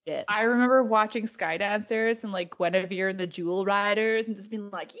at shit. I remember watching Skydancers and, like, Guinevere and the Jewel Riders and just being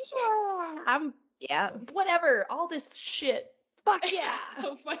like, whatever, all this shit. Fuck yeah.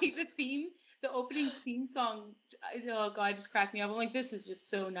 So funny. The opening theme song, oh God, just cracked me up. I'm like, this is just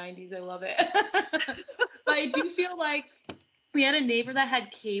so 90s. I love it. But I do feel like we had a neighbor that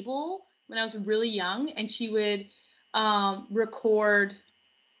had cable when I was really young, and she would record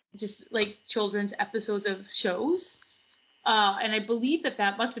just like children's episodes of shows. And I believe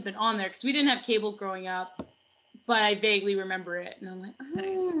that must have been on there because we didn't have cable growing up, but I vaguely remember it. And I'm like,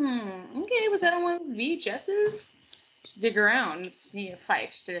 okay, was that on one of those VHSs? Should dig around and see if I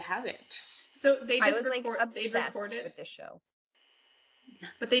should have it. So they just obsessed record it with this show.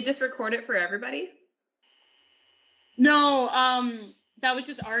 But they just record it for everybody? No, that was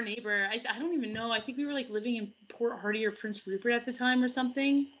just our neighbor. I don't even know. I think we were like living in Port Hardy or Prince Rupert at the time or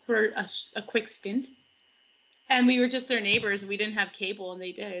something for a quick stint. And we were just their neighbors. We didn't have cable, and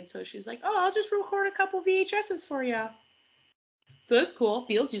they did. So she was like, "Oh, I'll just record a couple VHSs for you." So that's cool.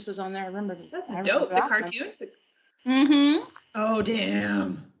 Beetlejuice was on there. I remember. That's dope. The cartoon? Mm-hmm. Oh,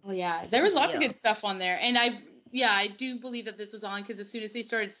 damn. Oh, yeah. There was lots of good stuff on there. And I do believe that this was on because as soon as they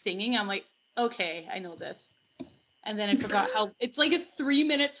started singing, I'm like, okay, I know this. And then I forgot how it's like a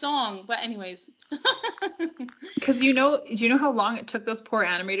 3-minute song. But anyways. Because do you know how long it took those poor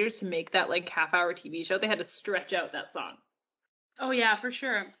animators to make that like half-hour TV show? They had to stretch out that song. Oh, yeah, for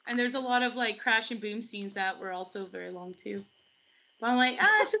sure. And there's a lot of like crash and boom scenes that were also very long too. But I'm like,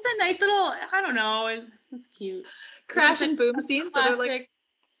 it's just a nice little, I don't know, it's cute. Crash and boom scenes that are like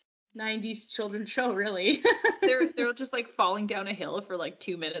 90s children's show, really. they're just like falling down a hill for like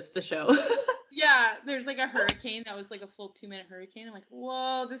 2 minutes the show. Yeah, there's like a hurricane that was like a full 2-minute hurricane. I'm like,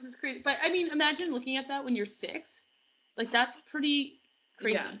 whoa, this is crazy. But I mean, imagine looking at that when you're 6. Like that's pretty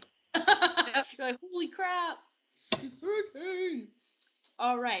crazy. Yeah. You're like, holy crap, this hurricane.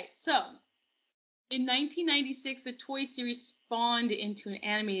 All right, so in 1996, the toy series spawned into an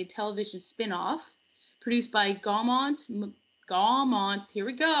animated television spin-off produced by Gaumont, here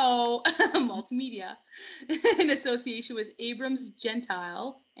we go, Multimedia, in association with Abrams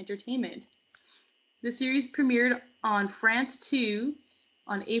Gentile Entertainment. The series premiered on France 2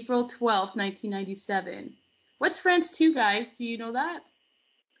 on April 12th, 1997. What's France 2, guys? Do you know that?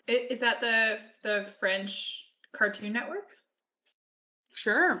 Is that the French Cartoon Network?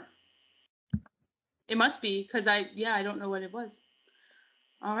 Sure. It must be, because I don't know what it was.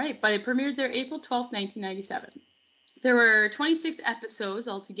 All right, but it premiered there April 12th, 1997. There were 26 episodes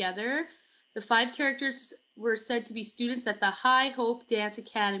altogether. The 5 characters were said to be students at the High Hope Dance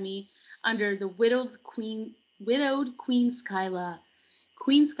Academy under the widowed Queen Skyla.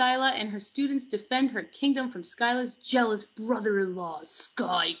 Queen Skyla and her students defend her kingdom from Skyla's jealous brother-in-law,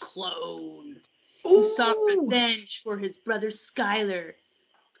 Skyclone, who sought revenge for his brother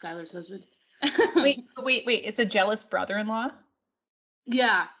Skylar's husband. Wait, it's a jealous brother-in-law?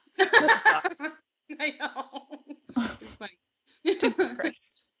 Yeah. I know. It's funny. Jesus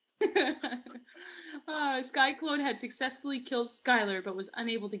Christ. Skyclone had successfully killed Skylar, but was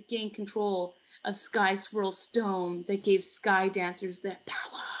unable to gain control of Sky Swirl Stone that gave Sky Dancers their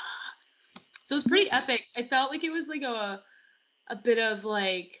power. So it was pretty epic. I felt like it was like a bit of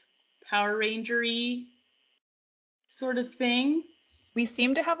like Power Ranger-y sort of thing. We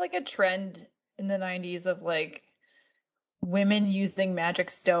seem to have like a trend in the 90s of like women using magic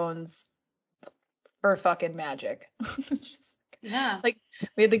stones for fucking magic. Just, yeah. Like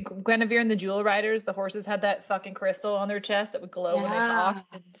we had the Guinevere and the Jewel Riders. The horses had that fucking crystal on their chest that would glow when they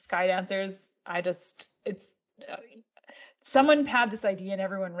talked. And Sky Dancers, someone had this idea and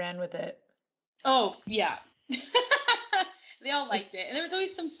everyone ran with it. Oh, yeah. They all liked it. And there was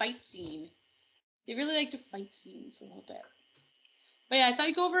always some fight scene. They really liked to fight scenes a little bit. But yeah, I thought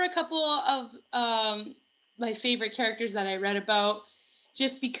I'd go over a couple of my favorite characters that I read about,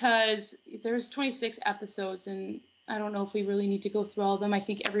 just because there's 26 episodes, and I don't know if we really need to go through all of them. I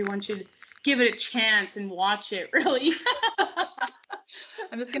think everyone should give it a chance and watch it, really.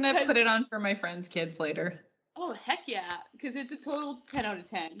 I'm just going to put it on for my friends' kids later. Oh, heck yeah, because it's a total 10 out of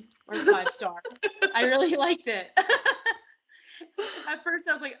 10, or 5-star. I really liked it. At first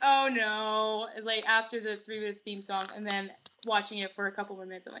I was like, oh no, like after the 3-minute theme song, and then watching it for a couple more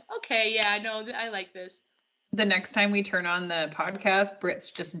minutes, I'm like, okay, yeah, no, I like this. The next time we turn on the podcast,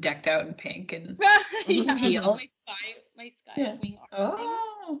 Britt's just decked out in pink and teal. My sky wing arm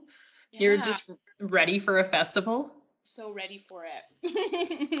things. Yeah. You're just ready for a festival? So ready for it.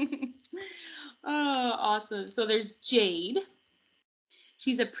 Oh, awesome. So there's Jade.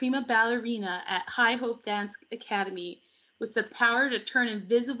 She's a prima ballerina at High Hope Dance Academy with the power to turn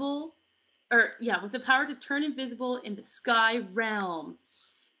invisible in the sky realm.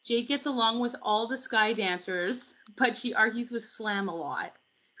 Jade gets along with all the sky dancers, but she argues with Slam a lot,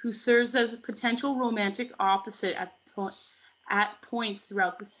 who serves as a potential romantic opposite at points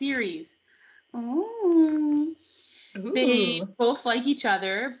throughout the series. Ooh. They both like each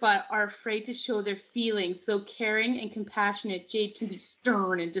other, but are afraid to show their feelings. Though caring and compassionate, Jade can be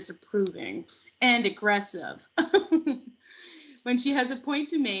stern and disapproving, and aggressive. When she has a point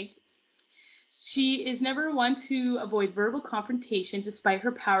to make, she is never one to avoid verbal confrontation, despite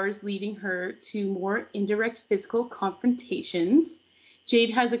her powers leading her to more indirect physical confrontations. Jade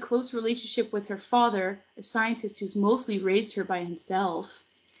has a close relationship with her father, a scientist who's mostly raised her by himself.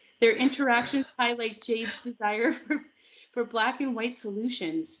 Their interactions highlight Jade's desire for black and white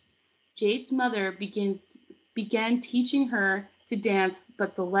solutions. Jade's mother began teaching her to dance,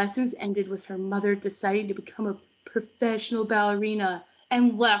 but the lessons ended with her mother deciding to become a professional ballerina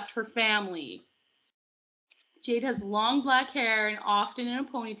and left her family. Jade has long black hair and often in a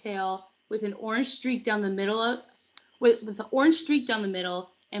ponytail with an orange streak down the middle with an orange streak down the middle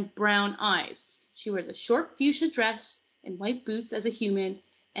and brown eyes. She wears a short fuchsia dress and white boots as a human,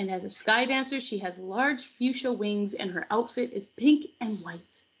 and as a sky dancer, she has large fuchsia wings, and her outfit is pink and white.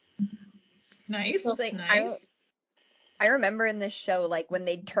 Nice. So, like, nice. I remember in this show, like, when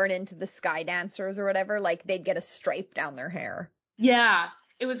they'd turn into the sky dancers or whatever, like, they'd get a stripe down their hair. Yeah,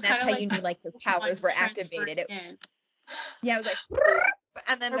 it was kind That's of how like you knew, like, their powers were activated. Yeah, it was like,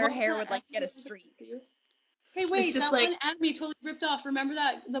 and then their hair would, like, get a streak. Hey, wait, It's just that like- one anime totally ripped off. Remember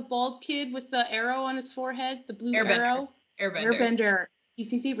that the bald kid with the arrow on his forehead, the blue arrow? Airbender. Do you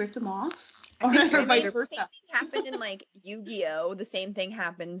think they ripped him off? Or vice The versa? same thing happened in, like, Yu-Gi-Oh! The same thing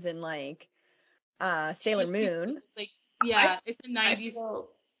happens in, like, Sailor Moon. Like, yeah, it's a 90s feel-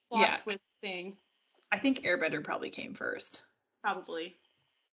 plot yeah. twist thing. I think Airbender probably came first. Probably.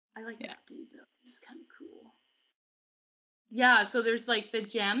 I like Yeah. that blue though. It's kind of cool. Yeah, so there's like the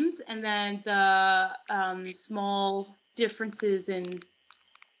gems and then the small differences in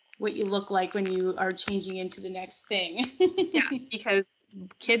what you look like when you are changing into the next thing. Yeah, because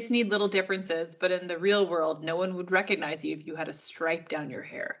kids need little differences, but in the real world, no one would recognize you if you had a stripe down your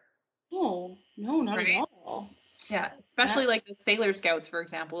hair. No, not Right? at all. Yeah, especially like the Sailor Scouts, for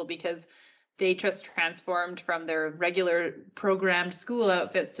example, because they just transformed from their regular programmed school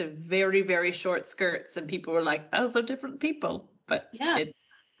outfits to very, very short skirts, and people were like, those are different people. But Yeah. it's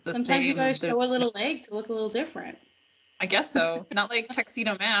the Sometimes you same. gotta show a little leg to look a little different. I guess so. Not like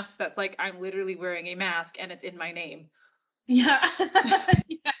Tuxedo Mask, that's like I'm literally wearing a mask and it's in my name. Yeah.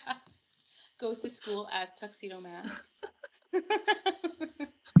 Yeah. Goes to school as Tuxedo Mask.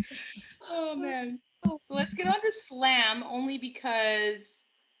 Oh man. So let's get on to Slam, only because,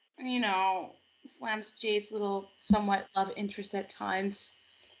 Slam's Jade's little somewhat love interest at times.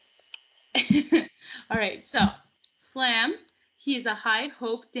 Alright, so Slam, he is a High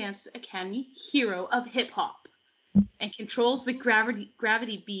Hope Dance Academy hero of hip hop and controls the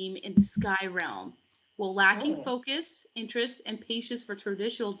gravity beam in the sky realm. While lacking focus, interest, and patience for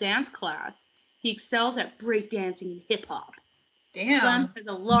traditional dance class, he excels at breakdancing and hip hop. Damn. Slam has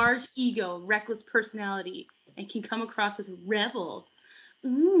a large ego, reckless personality, and can come across as a rebel.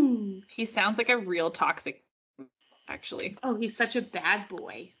 Ooh. He sounds like a real toxic, actually. Oh, he's such a bad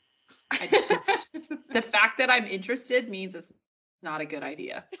boy. The fact that I'm interested means it's not a good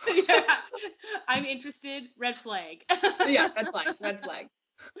idea. Yeah. I'm interested. Red flag. Yeah, red flag.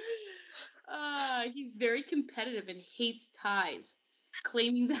 He's very competitive and hates ties,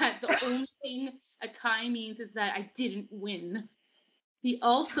 claiming that the only thing a tie means is that I didn't win. He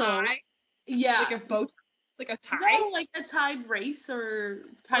also, Tie? yeah, Like a bow tie? Like a tie? no, like a tied race or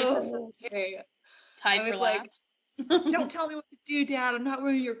tied for first, Okay. tied I for was like, last. Don't tell me what to do, Dad. I'm not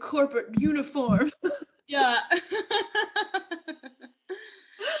wearing your corporate uniform. Yeah.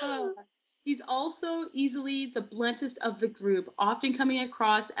 He's also easily the bluntest of the group, often coming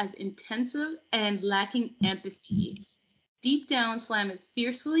across as intensive and lacking empathy. Deep down, Slam is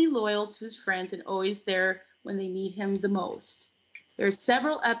fiercely loyal to his friends and always there when they need him the most. There are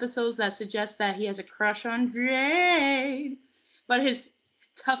several episodes that suggest that he has a crush on Jade, but his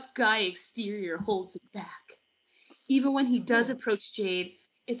tough guy exterior holds it back. Even when he does approach Jade,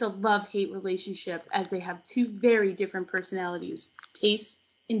 it's a love-hate relationship as they have two very different personalities, tastes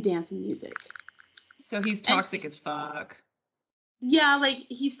in dance and music. So he's toxic as fuck. Yeah, like,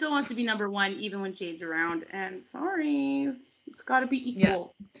 he still wants to be number one even when Jade's around, and sorry, it's gotta be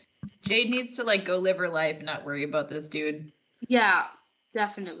equal. Jade needs to like go live her life and not worry about this dude. Yeah,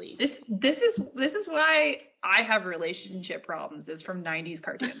 definitely. This is why I have relationship problems, is from 90s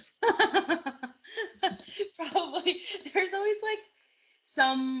cartoons. Probably. There's always like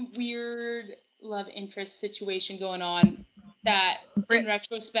some weird love interest situation going on that in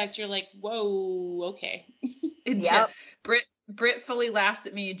retrospect you're like, whoa, okay. Yep. Britt fully laughs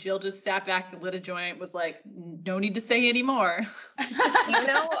at me. Jill just sat back and lit a joint, was like, no need to say any more. Do you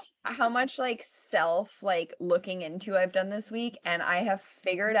know how much like self like looking into I've done this week, and I have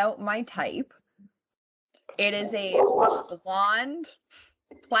figured out my type. It is a blonde,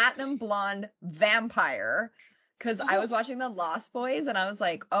 platinum blonde vampire. Because I was watching The Lost Boys and I was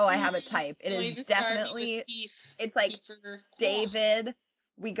like, oh, I have a type. It Don't is even start me with definitely, Keith. it's like Kiefer. David.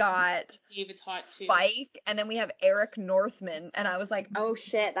 We got David's hot too. Spike, and then we have Eric Northman, and I was like, oh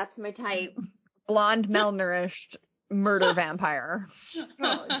shit, that's my type. Blonde, malnourished, murder vampire.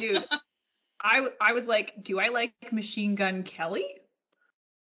 Oh, dude. I was like, do I like Machine Gun Kelly?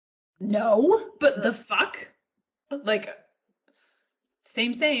 No, but the fuck? Like,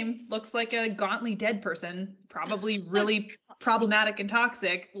 Same. Looks like a gauntly dead person. Probably really problematic and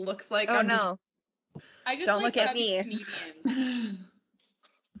toxic. Looks like Oh I'm no. I just Don't like look at chubby me. comedians.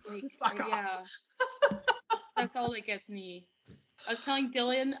 Like, Fuck off. yeah. That's all that gets me. I was telling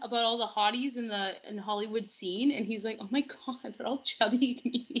Dylan about all the hotties in the Hollywood scene, and he's like, "Oh my god, they're all chubby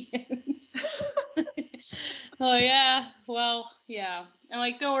comedians." Oh yeah, well, yeah. I'm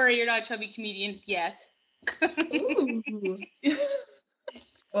like, "Don't worry, you're not a chubby comedian yet." Ooh.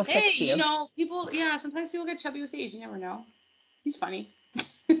 We'll Hey, fix you. you know, people. Yeah, sometimes people get chubby with age. You never know. He's funny.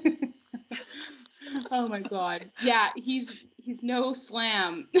 Oh my god. Yeah, he's no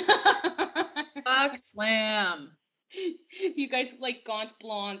Slam. Fuck Slam. You guys like gaunt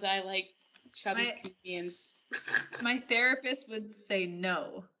blondes. I like chubby comedians. My therapist would say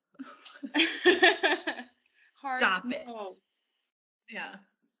no. Hard Stop no. it. Yeah.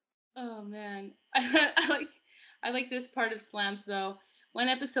 Oh man. I like this part of Slams though. One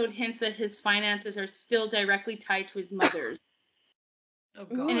episode hints that his finances are still directly tied to his mother's. Oh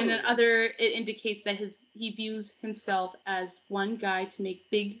god. And in another, it indicates that he views himself as one guy to make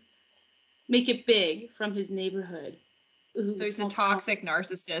it big from his neighborhood. Ooh, So he's a toxic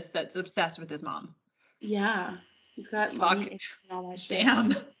narcissist that's obsessed with his mom. Yeah, he's got money and all that shit.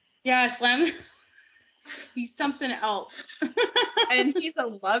 Damn. Yeah, Slam. He's something else. And he's a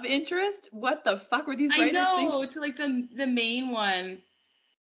love interest? What the fuck were these writers thinking? It's like the main one.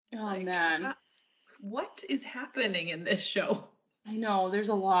 Oh Like, man. What is happening in this show? I know, there's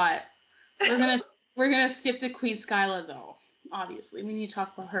a lot. We're gonna skip to Queen Skyla though. Obviously, we need to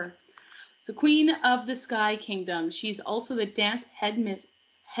talk about her. So, Queen of the Sky Kingdom. She's also the dance headmistress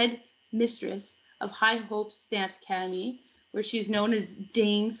of High Hopes Dance Academy, where she's known as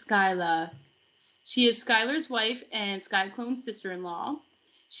Dame Skyla. She is Skylar's wife and Skyclone's sister-in-law.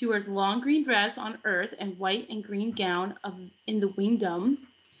 She wears long green dress on Earth and white and green gown in the Wingdom.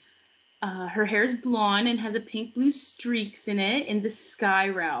 Her hair is blonde and has a pink-blue streaks in it in the Sky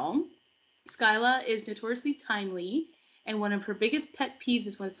Realm. Skyla is notoriously timely, and one of her biggest pet peeves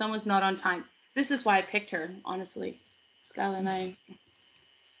is when someone's not on time. This is why I picked her, honestly. Skyla and I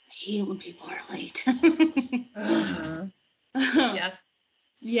hate it when people are late. Yes.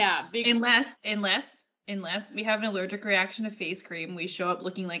 Yeah, big. Unless we have an allergic reaction to face cream, we show up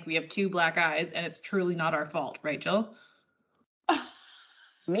looking like we have two black eyes, and it's truly not our fault, right, Jill?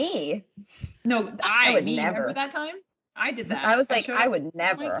 Me? No, I would me. never. Remember that time? I did that. I was like, I would Oh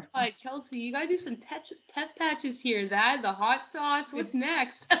never. my God, Kelsey, you gotta do some test patches here. The hot sauce. What's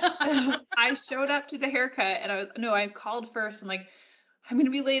next? I showed up to the haircut, and I called first. I'm like, I'm gonna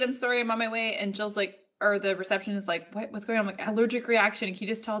be late. I'm sorry. I'm on my way. And Jill's like, or the receptionist is like, what's going on? I'm like, allergic reaction. Can you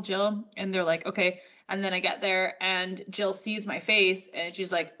just tell Jill? And they're like, okay. And then I get there, and Jill sees my face, and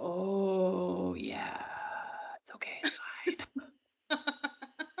she's like, oh yeah, it's okay, it's fine.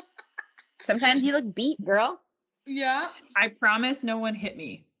 Sometimes you look beat, girl. Yeah. I promise no one hit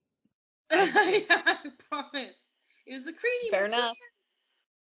me. I promise. It was the cream. Fair enough.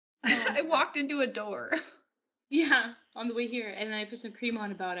 I walked into a door. Yeah, on the way here, and I put some cream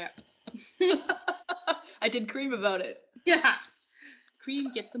on about it. I did cream about it. Yeah.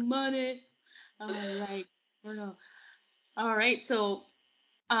 Cream, get the money. All right. All right. So,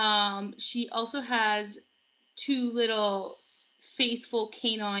 she also has two little faithful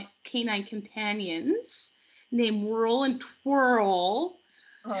canine companions named Whirl and Twirl.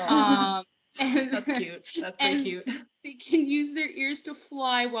 Oh. And That's cute. That's pretty and cute. they can use their ears to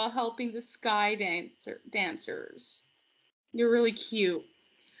fly while helping the sky dancers. They're really cute.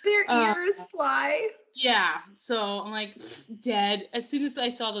 Their ears fly. Yeah, so I'm like, dead. As soon as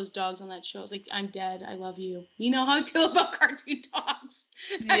I saw those dogs on that show, I was like, I'm dead. I love you. You know how I feel about cartoon dogs.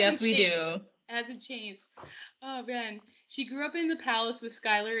 Yes, we do. It hasn't changed. Oh, man. She grew up in the palace with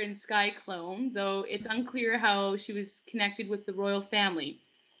Skylar and Skyclone, though it's unclear how she was connected with the royal family.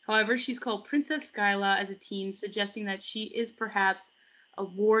 However, she's called Princess Skyla as a teen, suggesting that she is perhaps a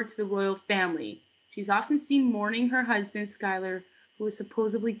ward to the royal family. She's often seen mourning her husband, Skylar, who was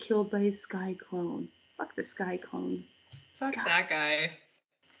supposedly killed by his Skyclone. Fuck the Skyclone. Fuck that guy.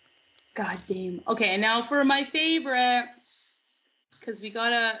 God damn. Okay, and now for my favorite, because we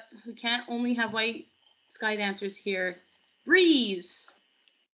can't only have white sky dancers here. Breeze.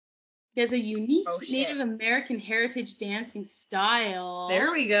 He has a unique Native American heritage dancing style.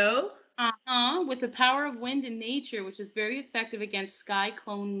 There we go. With the power of wind and nature, which is very effective against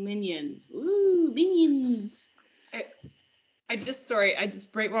Skyclone minions. Ooh, minions. I just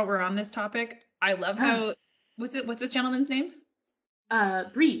right while we're on this topic, I love how what's this gentleman's name?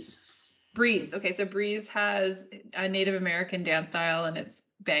 Breeze. Breeze. Okay, so Breeze has a Native American dance style, and it's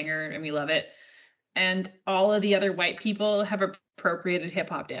banger, and we love it. And all of the other white people have a appropriated hip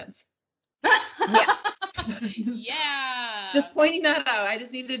hop dance. Yeah. Just pointing that out. I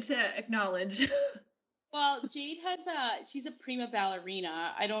just needed to acknowledge. Well, Jade she's a prima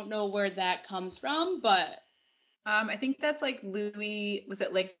ballerina. I don't know where that comes from, but I think that's like Louis, was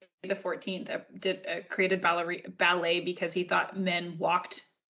it like the 14th created ballet because he thought men walked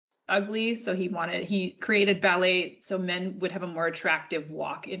ugly, so he created ballet so men would have a more attractive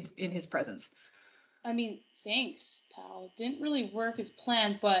walk in his presence. I mean, thanks, pal. Didn't really work as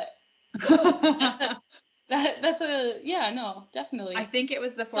planned, but no, definitely. I think it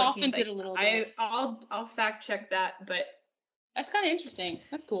was the 14th. Softens it a little bit. I'll fact check that, but that's kind of interesting.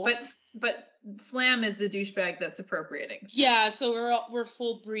 That's cool. But Slam is the douchebag that's appropriating. Yeah, so we're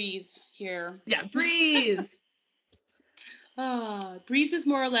full Breeze here. Yeah, Breeze. Breeze is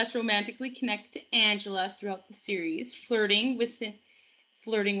more or less romantically connected to Angela throughout the series, flirting with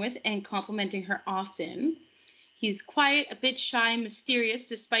and complimenting her often. He's quiet, a bit shy, and mysterious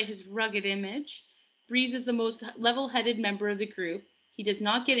despite his rugged image. Breeze is the most level-headed member of the group. He does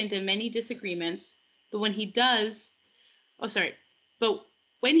not get into many disagreements, but when he does,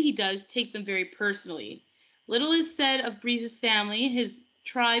 take them very personally. Little is said of Breeze's family. His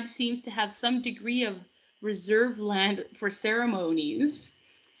tribe seems to have some degree of reserved land for ceremonies.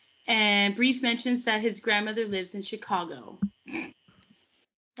 And Breeze mentions that his grandmother lives in Chicago.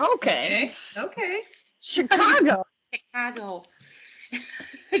 Okay. Chicago.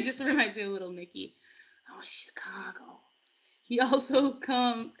 It just reminds me of Little Mickey. Oh, Chicago. He also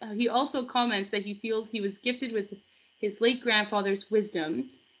comments that he feels he was gifted with his late grandfather's wisdom.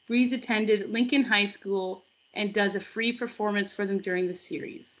 Breeze attended Lincoln High School and does a free performance for them during the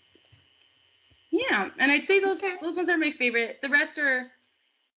series. Yeah, and I'd say those ones are my favorite. The rest are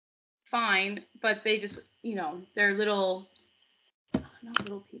fine, but they just, they're little, not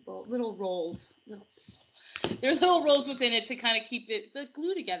little people, little roles. They're little roles within it to kind of keep the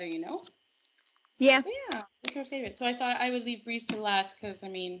glue together, Yeah. But yeah, that's my favorite. So I thought I would leave Breeze to last because,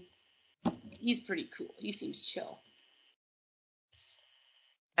 he's pretty cool. He seems chill.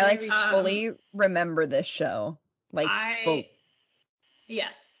 I fully remember this show.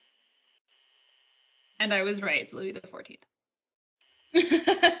 Yes. And I was right. It's Louis the 14th.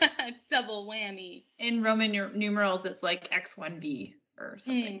 Double whammy. In Roman numerals, it's like X1B or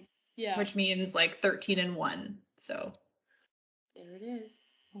something. Yeah. Which means like 13 and 1. So. There it is.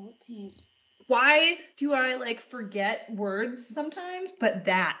 14. Why do I forget words sometimes? But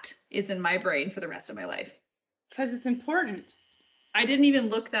that is in my brain for the rest of my life. Because it's important. I didn't even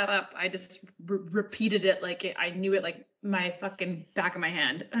look that up. I just repeated it I knew it like my fucking back of my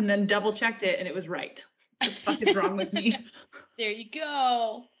hand, and then double checked it, and it was right. What the fuck is wrong with me? There you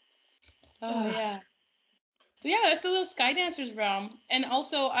go. Oh yeah. So yeah, that's the little Sky Dancers realm, and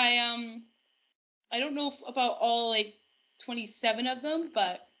also I don't know about all 27 of them,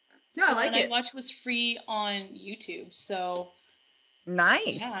 but no, I like it. I watched was free on YouTube, so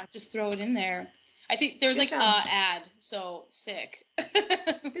nice. Yeah, just throw it in there. I think there's an ad, so sick.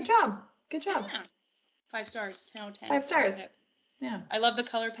 Good job. Yeah. 5 stars, 10 out of 10. 5 stars. Yeah. I love the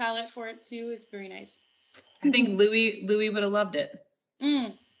color palette for it too. It's very nice. I think Louis would have loved it.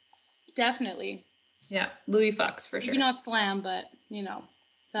 Definitely. Yeah, Louis fucks for sure. Maybe not Slam, but the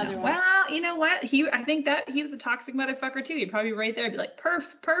other ones. Well, you know what? I think that he was a toxic motherfucker too. He'd probably be right there. He'd be like,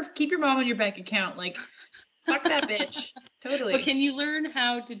 perf, keep your mom on your bank account. Fuck that bitch. Totally. But can you learn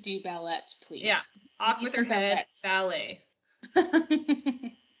how to do ballet, please? Yeah. Off with her head. Ballet.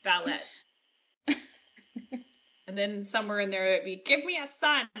 Ballet. And then somewhere in there it'd be, give me a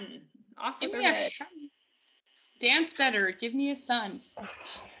son. Off with her head. Dance better. Give me a son.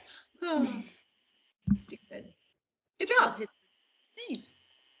 Stupid. Good job. Thanks.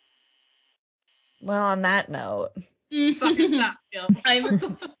 Well, on that note.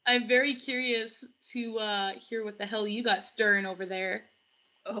 I'm very curious to hear what the hell you got stirring over there.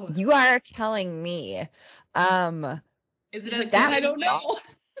 Oh. You are telling me. Is it as good as I don't know.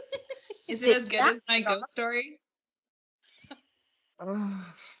 Is it as good as my goat story? Come on.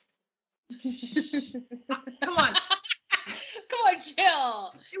 Come on,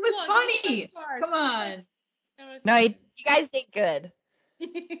 chill. It was funny. Come on. No, you guys did good.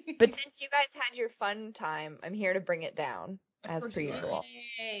 But since you guys had your fun time, I'm here to bring it down, as per usual.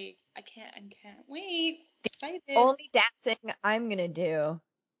 Yay. I can't wait. The only dancing I'm gonna do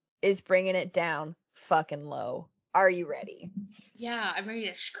is bringing it down fucking low. Are you ready? Yeah, I'm ready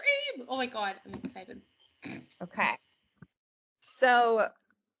to scream. Oh my god, I'm excited. Okay. So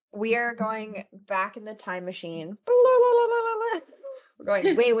we are going back in the time machine. We're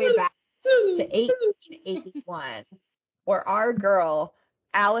going way, way back to 1881, where our girl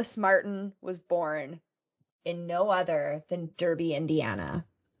Alice Martin was born. in no other than Derby, Indiana.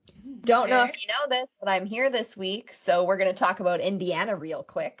 Don't know if you know this, but I'm here this week, so we're going to talk about Indiana real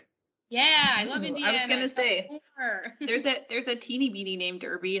quick. Yeah, I love Ooh, Indiana. I was gonna Tell say, me more. there's a teeny beanie named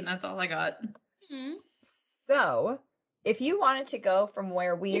Derby, and that's all I got. Mhm. So, if you wanted to go from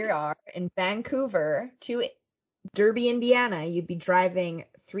where we are in Vancouver to Derby, Indiana, you'd be driving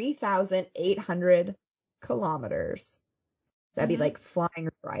 3,800 kilometers. That'd be Mhm. like flying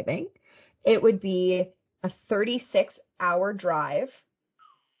or driving. It would be a 36-hour drive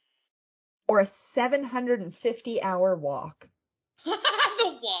or a 750-hour walk.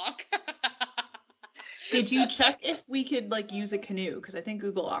 The walk. Did you check if we could like use a canoe? Because I think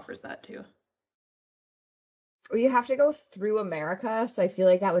Google offers that too. Or you have to go through America, so I feel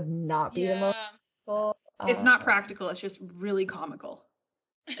like that would not be the most Yeah. helpful. It's not practical. It's just really comical.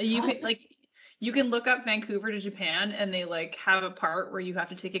 You can look up Vancouver to Japan, and they like have a part where you have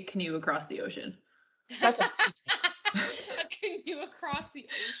to take a canoe across the ocean. That's a canoe across the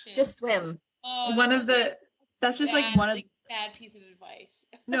ocean. just swim. Oh, One that's of the that's just like bad, one of bad piece of advice.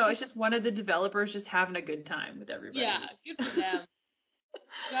 no, it's just one of the developers just having a good time with everybody. Yeah, good for them. You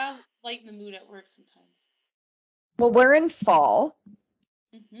gotta lighten the mood at work sometimes. Well, we're in fall,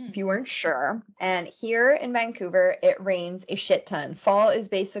 Mm-hmm. if you weren't sure. And here in Vancouver, it rains a shit ton. Fall is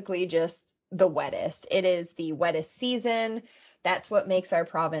basically just the wettest. It is the wettest season. That's what makes our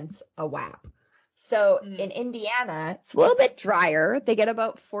province a WAP. So in Indiana, it's a little bit drier. They get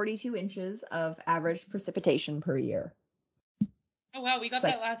about 42 inches of average precipitation per year. Oh wow, we got It's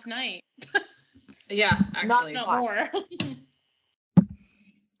like- that last night. Yeah, actually. Not Why? more.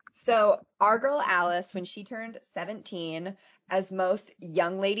 So our girl Alice, when she turned 17, as most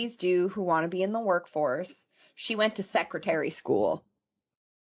young ladies do who want to be in the workforce, she went to secretary school.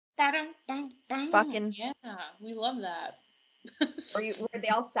 Fucking- Yeah, we love that. Where they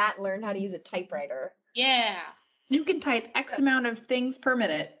all sat and learned how to use a typewriter. Yeah. You can type X amount of things per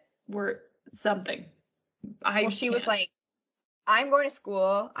minute. Word something. She was like, I'm going to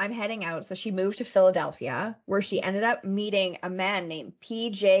school. I'm heading out. So she moved to Philadelphia, where she ended up meeting a man named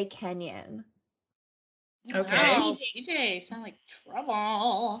P.J. Kenyon. Okay. Wow, PJ sound like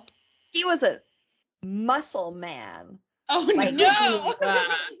trouble. He was a muscle man. Oh Like, no.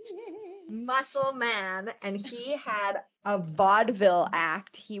 Muscle man. And he had a vaudeville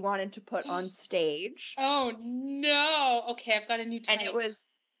act he wanted to put on stage. Oh no. Okay, I've got a new type. And it was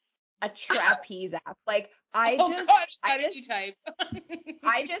a trapeze act. Like, I God, just I've got a new type.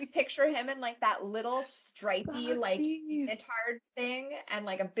 I just picture him in like that little stripy like unitard thing and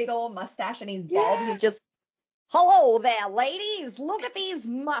like a big old mustache, and he's bald and he's just, hello there, ladies, look at these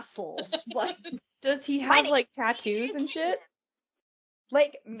muscles. Like, Does he have like tattoos and shit?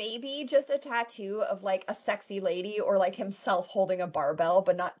 like maybe just a tattoo of like a sexy lady or like himself holding a barbell,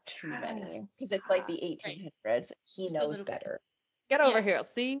 but not too many, because it's like the 1800s. He Just a knows little bit. better. Get over Yeah. here.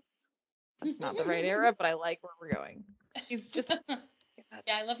 See? That's not the right era, but I like where we're going. He's just Yeah,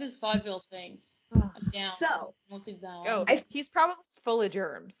 I love this vaudeville thing. I'm down. So, Mostly down. go. He's probably full of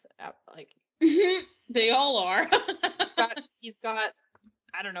germs. Like They all are. he's got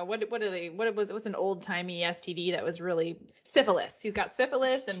I don't know what are they what was it was an old timey STD that was really syphilis. He's got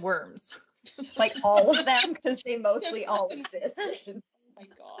syphilis and worms. like all of them, because they mostly all exist. Oh my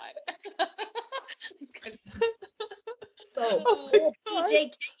god. So, old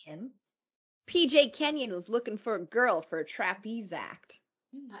PJ Kenyon was looking for a girl for a trapeze act.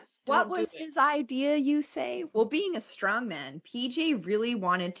 What was his idea, you say? Well, being a strongman, PJ really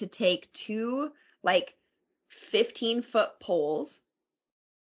wanted to take two, like, 15-foot poles.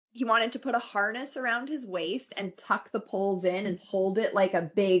 He wanted to put a harness around his waist and tuck the poles in and hold it like a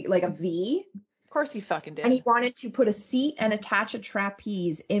V. of course he fucking did. And he wanted to put a seat and attach a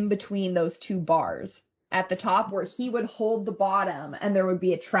trapeze in between those two bars at the top, where he would hold the bottom and there would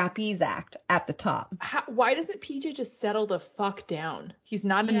be a trapeze act at the top. Why doesn't PJ just settle the fuck down? He's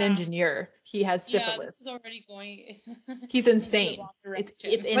not an Yeah. engineer. He has Yeah, syphilis. this is already going. He's into the insane. wrong It's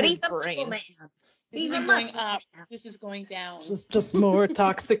direction. in But his he's a brain. muscle man. This He's a isn't going muscle up. man. This is going down. It's just more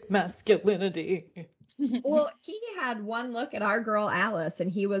toxic masculinity. Well, he had one look at our girl Alice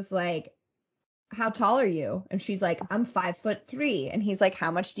and he was like, how tall are you? And she's like, I'm 5'3". And he's like, how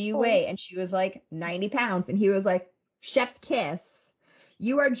much do you weigh? And she was like, 90 pounds. And he was like, chef's kiss.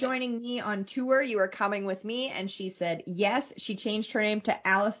 You are joining me on tour. You are coming with me. And she said, yes. She changed her name to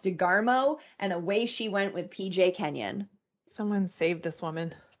Alice DeGarmo. And away she went with PJ Kenyon. Someone save this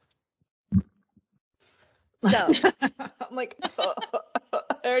woman. So, I'm like, I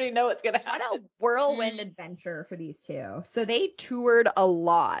already know what's gonna what happen. a whirlwind adventure for these two. So they toured a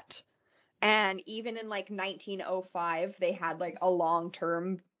lot. And even in like 1905, they had like a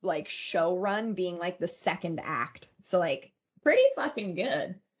long-term like show run being like the second act. So like pretty fucking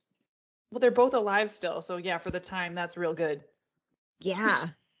good. Well, they're both alive still, so yeah, for the time, that's real good. Yeah.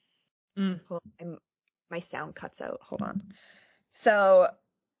 Mm. Hold on, my sound cuts out. Hold on. So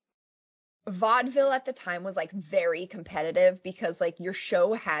vaudeville at the time was like very competitive because like your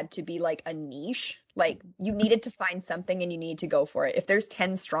show had to be like a niche. Like you needed to find something and you needed to go for it. If there's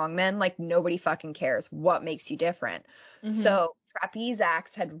 10 strongmen, like nobody fucking cares. What makes you different? Mhm. So trapeze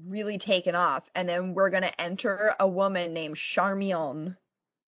acts had really taken off, and then we're gonna enter a woman named Charmion.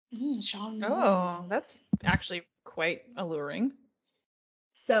 Sean. Oh, that's actually quite alluring.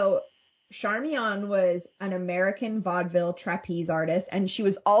 So Charmion was an American vaudeville trapeze artist, and she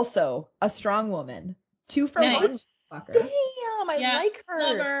was also a strong woman. 2 for Nice. 1, fucker. Damn, I Yeah, like her.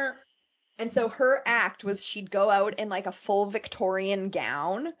 Love her. And so her act was she'd go out in like a full Victorian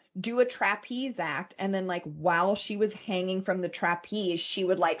gown, do a trapeze act, and then like while she was hanging from the trapeze, she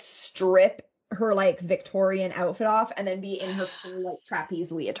would like strip her like Victorian outfit off and then be in her full like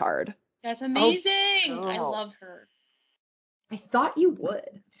trapeze leotard. That's amazing. I girl. love her. I thought you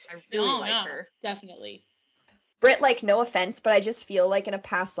would. I really No, like no, her. definitely. Britt, like, no offense, but I just feel like in a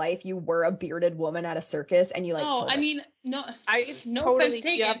past life you were a bearded woman at a circus and you like Oh, killed I it. mean, no, I no totally offense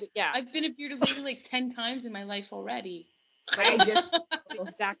taken. yeah, I've been a bearded lady like 10 times in my life already. I just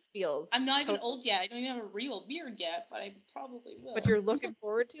exact feels. I'm not even Tot- old yet. I don't even have a real beard yet, but I probably will. But you're looking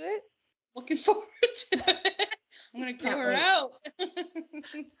forward to it? looking forward to it. I'm gonna grow Can't her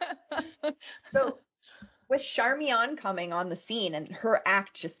wait. out. So with Charmion coming on the scene and her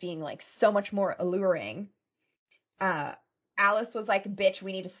act just being like so much more alluring, Alice was like, bitch,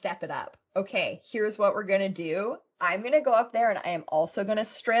 we need to step it up. Okay, here's what we're gonna do. I'm gonna go up there and I am also gonna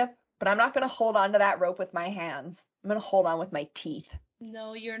strip, but I'm not gonna hold on to that rope with my hands. I'm gonna hold on with my teeth.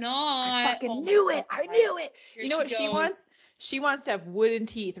 No, you're not. I fucking Oh my knew it. God. I knew it. Here You know what she goes. wants? She wants to have wooden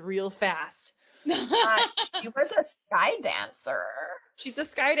teeth real fast. She was a sky dancer. She's a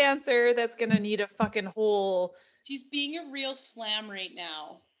sky dancer that's gonna need a fucking whole. She's being a real slam right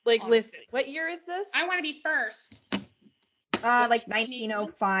now. Like, Honestly. listen, what year is this? I want to be first. Like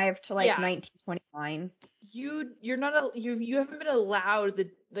 1905 to like Yeah. 1929. You're not you haven't been allowed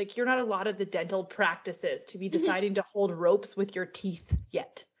you're not allotted the dental practices to be deciding to hold ropes with your teeth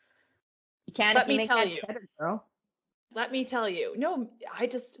yet. You can't Let if you me make tell that you. cheddar, girl. Let me tell you. No,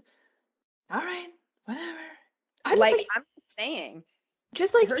 all right, whatever. I Like, just I'm just saying,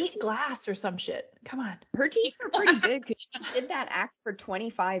 just like her eat teeth- glass or some shit. Come on. her teeth are pretty good because she did that act for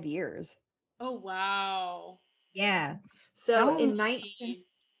 25 years. Oh wow. Yeah. So in Gee.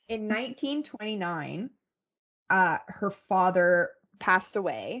 1929, her father passed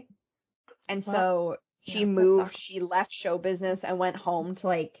away, and so she yeah, that moved. sucks. She left show business and went home to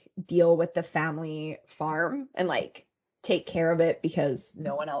like deal with the family farm and like take care of it because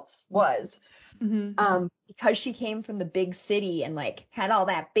no one else was. Mm-hmm. Because she came from the big city and like had all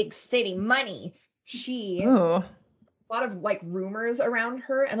that big city money, she Oh. a lot of like rumors around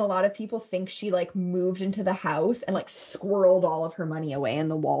her, and a lot of people think she like moved into the house and like squirreled all of her money away in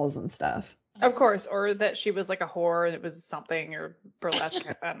the walls and stuff. Of course, or that she was like a whore and it was something or burlesque.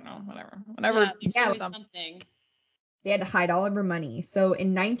 I don't know, whatever. Yeah, there's Yeah, always something. something. They had to hide all of her money. So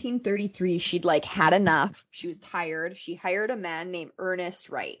in 1933, she'd like had enough. She was tired. She hired a man named Ernest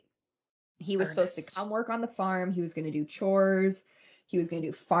Wright. He was supposed to Ernest. come work on the farm. He was going to do chores. He was going to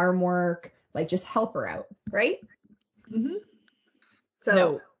do farm work, like just help her out, right? Mm-hmm. So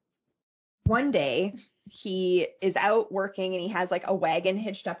No. one day he is out working and he has like a wagon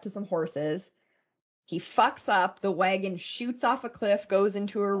hitched up to some horses. He fucks up, the wagon shoots off a cliff, goes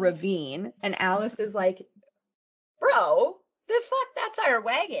into a ravine, and Alice is like, bro, the fuck, that's our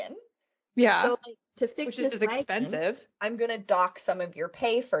wagon. Yeah, So like to fix which this is wagon, expensive. I'm gonna dock some of your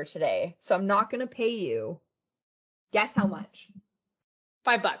pay for today. So I'm not gonna pay you. Guess how much?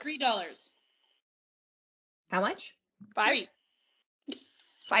 $5. $3. How much? $5.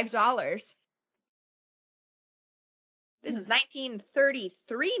 $5. This is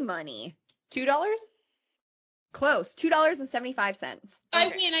 1933 money. $2? Close. $2.75. I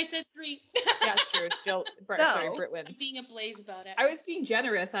Okay. win. I said 3. Yeah, it's true. Britt So- Britt I'm wins. being a blaze about it. I was being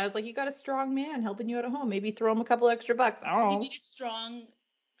generous. I was like, you got a strong man helping you at home. Maybe throw him a couple extra bucks. I You don't know. made a strong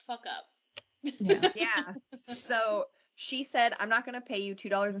fuck up. Yeah. Yeah. So she said, I'm not going to pay you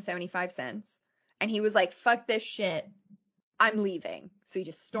 $2.75. And he was like, fuck this shit. I'm leaving. So he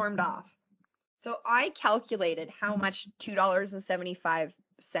just stormed off. So I calculated how much $2.75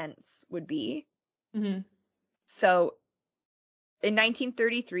 would be. Mm-hmm. So In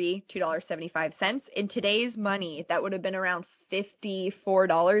 1933, $2.75. In today's money, that would have been around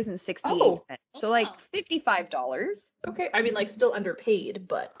 $54.68. Oh. So like $55. Okay. I mean, like, still underpaid,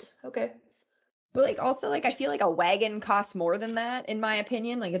 but okay. But like also like I feel like a wagon costs more than that in my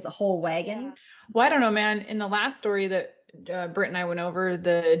opinion. Like it's a whole wagon. Yeah. Well, I don't know, man. In the last story that Britt and I went over,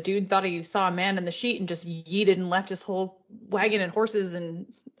 the dude thought he saw a man in the sheet and just yeeted and left his whole wagon and horses, and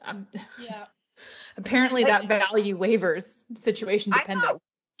Yeah. apparently that value waivers, situation I dependent.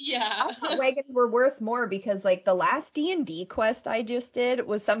 Yeah. I thought wagons were worth more because like the last D&D quest I just did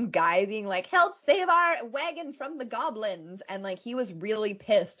was some guy being like, help save our wagon from the goblins, and like he was really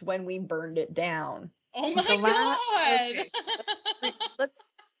pissed when we burned it down. Oh my The god. okay.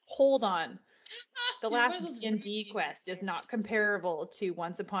 Let's hold on. The You're one last of those D&D rude quest is gangsters. not comparable to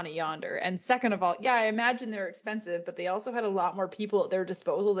Once Upon a Yonder. And second of all, yeah, I imagine they're expensive, but they also had a lot more people at their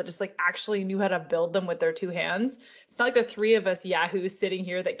disposal that just like actually knew how to build them with their two hands. It's not like the three of us yahoos sitting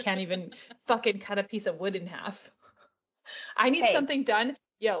here that can't even fucking cut a piece of wood in half. I need Hey. something done.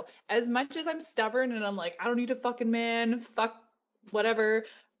 Yo, as much as I'm stubborn and I'm like, I don't need a fucking man, fuck whatever.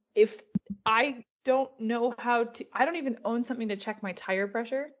 If I don't know how to, I don't even own something to check my tire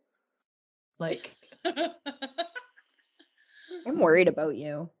pressure. Like, I'm worried about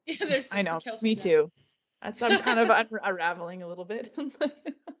you. Yeah, there's I know, Kelsey me does. too. That's I'm kind of unraveling a little bit.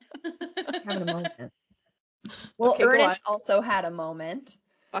 Having a moment. Well, Okay, go Ernest on. also had a moment.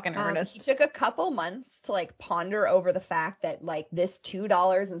 Fucking He Ernest. took a couple months to like ponder over the fact that like this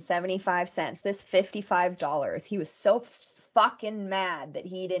 $2.75, this $55, he was so fucking mad that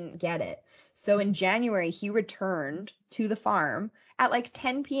he didn't get it. So in January, he returned to the farm at like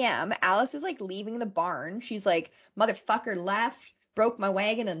 10 p.m. Alice is like leaving the barn. She's like, motherfucker left, broke my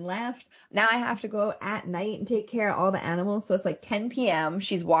wagon and left. Now I have to go at night and take care of all the animals. So it's like 10 p.m.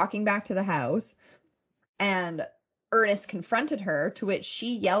 She's walking back to the house, and Ernest confronted her, to which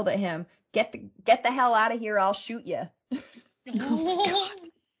she yelled at him, get the hell out of here, I'll shoot you. Oh,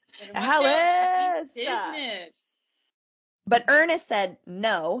 Alice! Business. But Ernest said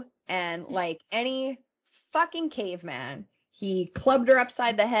no, and like any fucking caveman, he clubbed her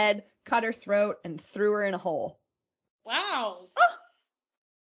upside the head, cut her throat, and threw her in a hole. Wow.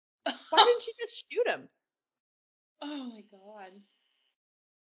 Why didn't you just shoot him? Oh my god.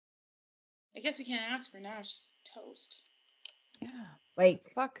 I guess we can't ask her now. She's toast. Yeah.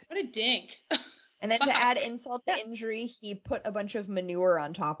 Like, Fuck. What a dink. and then to add insult to Yes. injury, he put a bunch of manure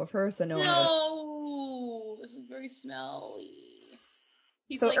on top of her, so no one would. No. This is very smelly.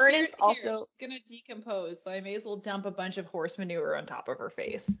 He's So like, Ernest here, also- she's gonna decompose, so I may as well dump a bunch of horse manure on top of her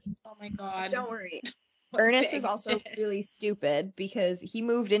face. Oh my god. Don't worry. What Ernest big is also shit. really stupid because he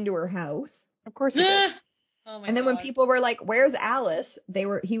moved into her house. Of course he did. Oh my And then god. when people were like, "Where's Alice?"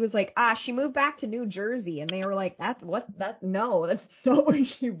 he was like, she moved back to New Jersey," and they were like, no, that's not where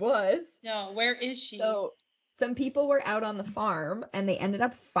she was." No, where is she? So some people were out on the farm and they ended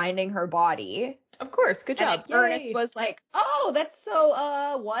up finding her body. Of course, good And job. then Ernest Yay. was like, "Oh, that's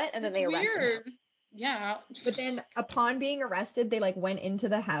so what?" And then That's they arrested weird. him. Yeah. But then upon being arrested, they like went into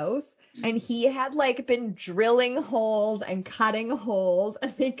the house and he had like been drilling holes and cutting holes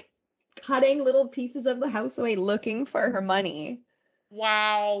and like cutting little pieces of the house away looking for her money.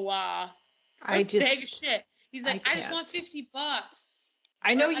 Wow. I What big just shit. He's like, I just can't. want $50.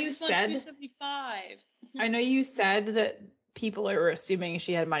 I know Or, you just want said $2.75. I know you said that people are assuming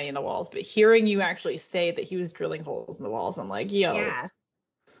she had money in the walls, but hearing you actually say that he was drilling holes in the walls, I'm like, yo. Yeah.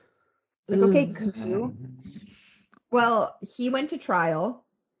 Like, okay, cuckoo. Well, he went to trial,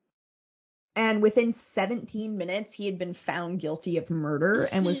 and within 17 minutes, he had been found guilty of murder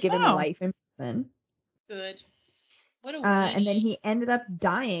and was given Oh. life in prison. Good. What a And then weenie. he ended up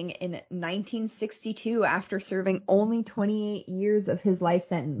dying in 1962 after serving only 28 years of his life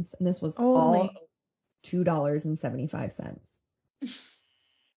sentence. And this was all $2.75.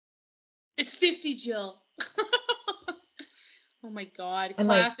 It's 50, Jill. Oh my god. And,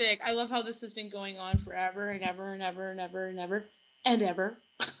 like- Classic. I love how this has been going on forever and ever and ever and ever and ever and ever.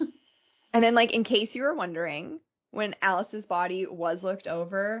 And then, like, in case you were wondering, when Alice's body was looked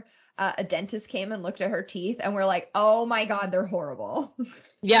over, a dentist came and looked at her teeth, and we're like, "Oh my god, they're horrible."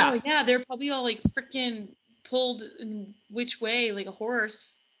 Yeah. Oh yeah, they're probably all like freaking pulled in which way, like a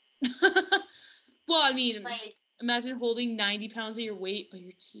horse. Well, I mean, imagine holding 90 pounds of your weight by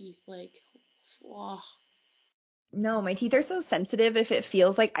your teeth. Like, wow. No, my teeth are so sensitive. If it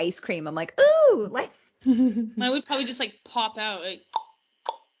feels like ice cream, I'm like, ooh, like, Mine would probably just like pop out. Like,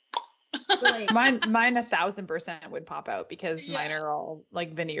 like mine 1,000% would pop out because mine Yeah. are all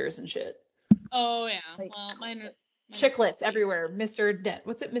like veneers and shit. oh yeah. Like- Well, mine are. Chiclets everywhere. Mr. Dent.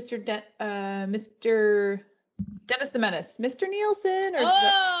 What's it? Mr. Dent. Mr. Dennis the Menace, Mr. Nielsen, or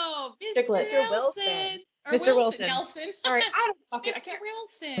Oh, Chicklets. Mr. Mr. Wilson. Wilson. Or Mr. Wilson. Wilson. Nelson. Sorry, I don't fuck it. I Mr. can't.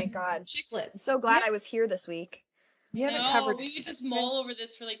 Wilson. Thank God. Chicklets. I'm so glad I was here this week. We haven't No, covered. we would just mull over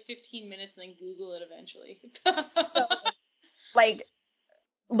this for like 15 minutes and then Google it eventually. So, like,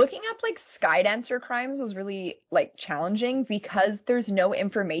 looking up like Skydancer crimes was really like challenging because there's no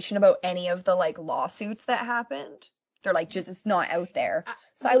information about any of the like lawsuits that happened. They're like just it's not out there.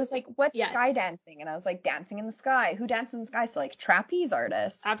 So I was like, what's Yes. sky dancing? And I was like, dancing in the sky. Who dances in the sky? So like trapeze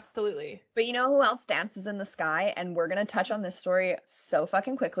artists. Absolutely. But you know who else dances in the sky? And we're gonna touch on this story so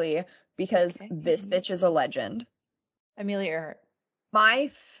fucking quickly because Okay. this bitch is a legend. Amelia Earhart. My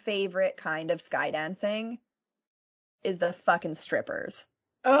favorite kind of sky dancing is the fucking strippers.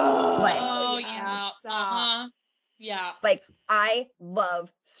 Oh, Like- Oh, yeah. Uh-huh. Yeah. Like, I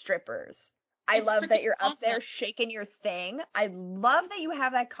love strippers. I It's love that freaking you're up there awesome. shaking your thing. I love that you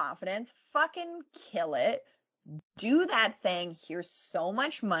have that confidence. Fucking kill it. Do that thing. Here's so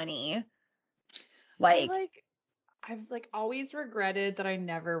much money. Like, I've like always regretted that I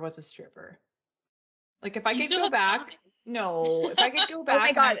never was a stripper. Like if I You could still go have back, time. no, if I could go back, my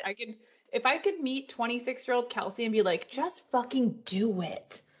and God. I could, if I could meet 26-year-old Kelsey and be like, just fucking do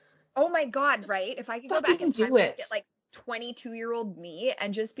it. oh my God, right? If I could go back fucking in time do and it. get like 22-year-old me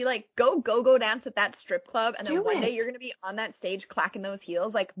and just be like, go dance at that strip club. And then Do one day it. you're going to be on that stage clacking those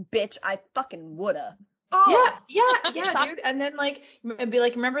heels. Like, bitch, I fucking woulda. Yeah, dude. And then like, and be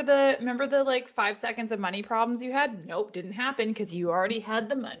like, remember the like 5 seconds of money problems you had? Nope, didn't happen because you already had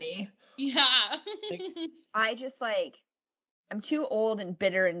the money. Yeah. I just like, I'm too old and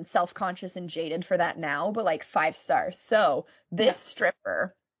bitter and self-conscious and jaded for that now, but like 5 stars. So this Yeah.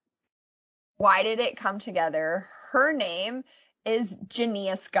 stripper, why did it come together? Her name is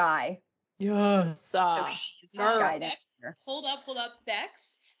Jania Sky. Yes. So she's a girl. sky dancer. Hold up. Bex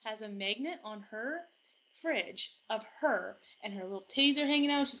has a magnet on her fridge of her and her little titties are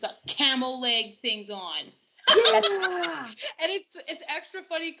hanging out. She's got camel leg things on. Yeah. And it's extra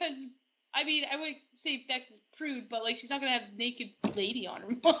funny because, I mean, I would say Bex is prude, but like she's not going to have naked lady on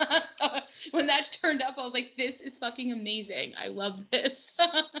her. When that turned up, I was like, this is fucking amazing. I love this.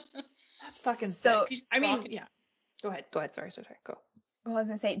 That's fucking So, sick. I mean, rocking. yeah. Go ahead. Sorry. Go. Well, I was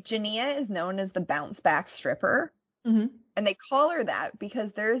gonna say, Jania is known as the bounce back stripper, Mm-hmm. and they call her that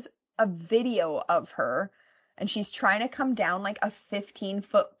because there's a video of her, and she's trying to come down like a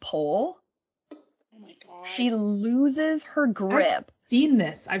 15-foot pole. Oh my god. She loses her grip, I've seen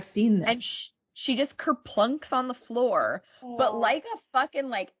this. and she just kerplunks on the floor. But Oh. like a fucking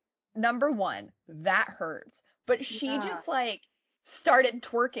like, number one, that hurts. But she Yeah. just like started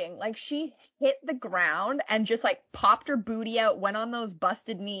twerking. Like she hit the ground and just like popped her booty out, went on those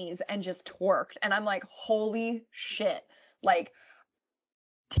busted knees and just twerked. And I'm like, holy shit. Like,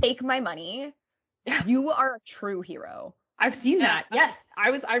 take my money. You are a true hero. I've seen Yeah. that. Yes. I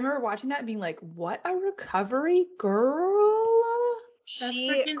remember watching that and being like, what a recovery girl. That's She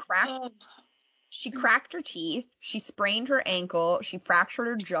freaking- cracked oh. She cracked her teeth. She sprained her ankle. She fractured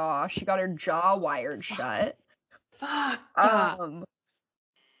her jaw. She got her jaw wired shut. Fuck. Um,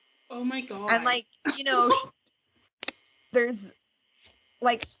 Oh my god. and like, you know, there's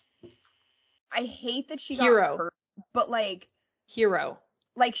like, I hate that she got Hero. hurt, but Hero.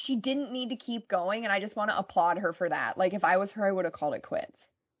 like she didn't need to keep going, and I just want to applaud her for that. Like, if I was her, I would have called it quits.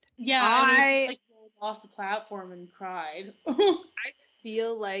 yeah, I like rolled off the platform and cried. I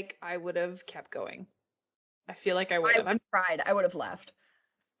feel like I would have kept going. I feel like I would I have. would have cried. I would have left.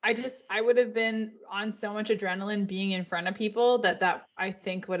 I would have been on so much adrenaline being in front of people that I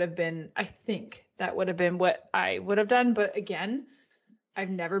think that would have been what I would have done. But again, I've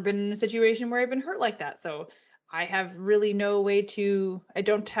never been in a situation where I've been hurt like that. So I have really I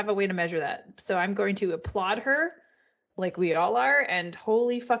don't have a way to measure that. So I'm going to applaud her like we all are. And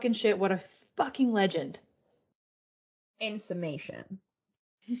holy fucking shit, what a fucking legend. In summation,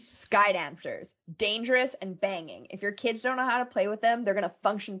 sky dancers, dangerous and banging. If your kids don't know how to play with them, they're gonna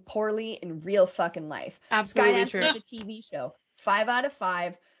function poorly in real fucking life. Absolutely Sky Dancer true. is a TV show. 5 out of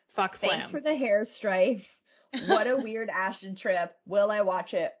 5. Fuck slam. Thanks for the hair stripes. What a weird acid trip. Will I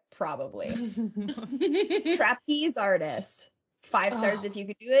watch it? Probably. Trapeze artist. 5 stars Oh, if you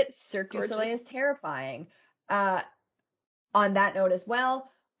could do it. Cirque du gorgeous. Soleil is terrifying. On that note as well,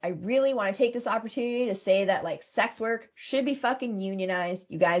 I really want to take this opportunity to say that like sex work should be fucking unionized.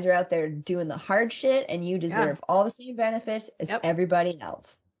 You guys are out there doing the hard shit and you deserve all the same benefits as Yep. everybody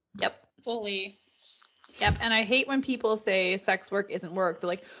else. Yep. Fully. Yep, and I hate when people say sex work isn't work. They're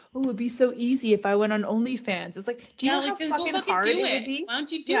like, "Oh, it'd be so easy if I went on OnlyFans." It's like, do you know how then go fucking hard do it would be? Why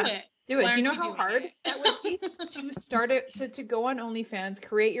don't you do Yeah. it? Do it. Why Do you know aren't you how doing hard it? that would be to start it, to go on OnlyFans,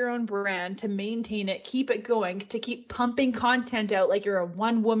 create your own brand, to maintain it, keep it going, to keep pumping content out like you're a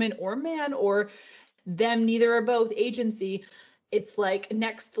one woman or man or them, neither or both agency. It's like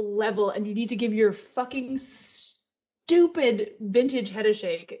next level, and you need to give your fucking stupid vintage head a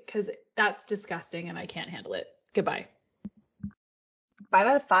shake because that's disgusting and I can't handle it. Goodbye. 5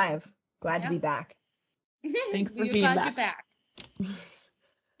 out of 5. Glad to Yeah. be back. Thanks for We're being glad back. you're back.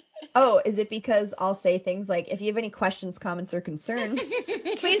 Oh, is it because I'll say things like, if you have any questions, comments, or concerns,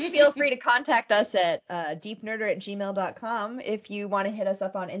 please feel free to contact us at deepnerder@gmail.com. If you want to hit us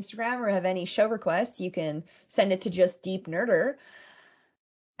up on Instagram or have any show requests, you can send it to just deepnerder.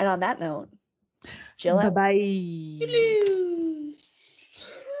 And on that note, Jill out. Bye-bye.